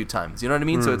chuckle a few times. You know what I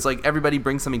mean? So it's like everybody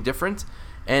brings something different.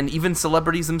 And even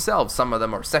celebrities themselves, some of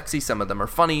them are sexy, some of them are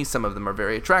funny, some of them are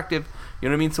very attractive. You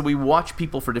know what I mean? So we watch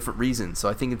people for different reasons. So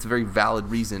I think it's a very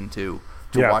valid reason to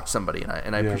watch somebody,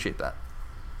 and I appreciate that.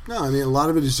 No, I mean, a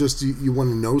lot of it is just you want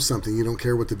to know something. You don't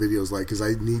care what the video's like because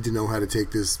I need to know how to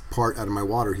take this part out of my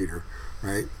water heater,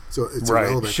 right? So it's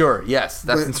irrelevant. Sure, yes,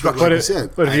 that's instruction.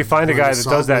 But if you find a guy that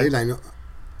does that, and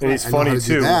he's funny know how to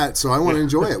too. Do that, so I want to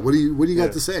enjoy it. What do you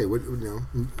got to say?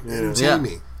 Entertain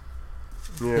me.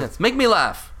 Yeah. Yes, make me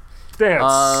laugh.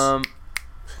 Dance.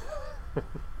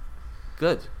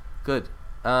 Good.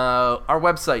 Our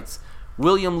websites,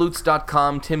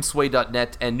 williamlutz.com,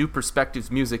 timsway.net, and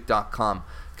newperspectivesmusic.com.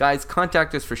 Guys,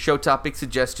 contact us for show topics,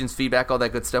 suggestions, feedback, all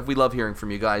that good stuff. We love hearing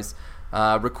from you guys.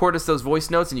 Record us those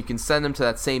voice notes, and you can send them to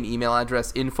that same email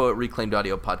address,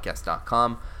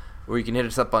 info@reclaimedaudiopodcast.com, or you can hit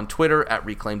us up on Twitter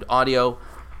 @reclaimedaudio.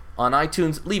 On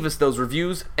iTunes, leave us those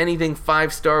reviews. Anything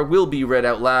 5-star will be read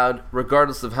out loud,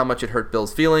 regardless of how much it hurt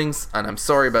Bill's feelings. And I'm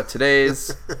sorry about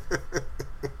today's.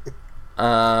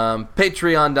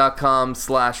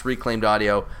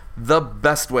 Patreon.com/reclaimedaudio. The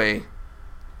best way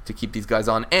to keep these guys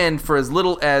on. And for as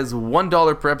little as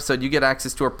 $1 per episode, you get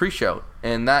access to our pre-show.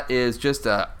 And that is just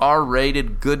a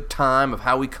R-rated good time of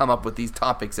how we come up with these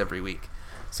topics every week.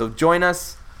 So join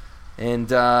us. And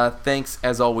thanks,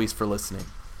 as always, for listening.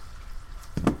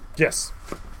 Yes.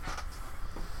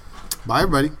 Bye,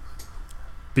 everybody.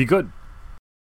 Be good.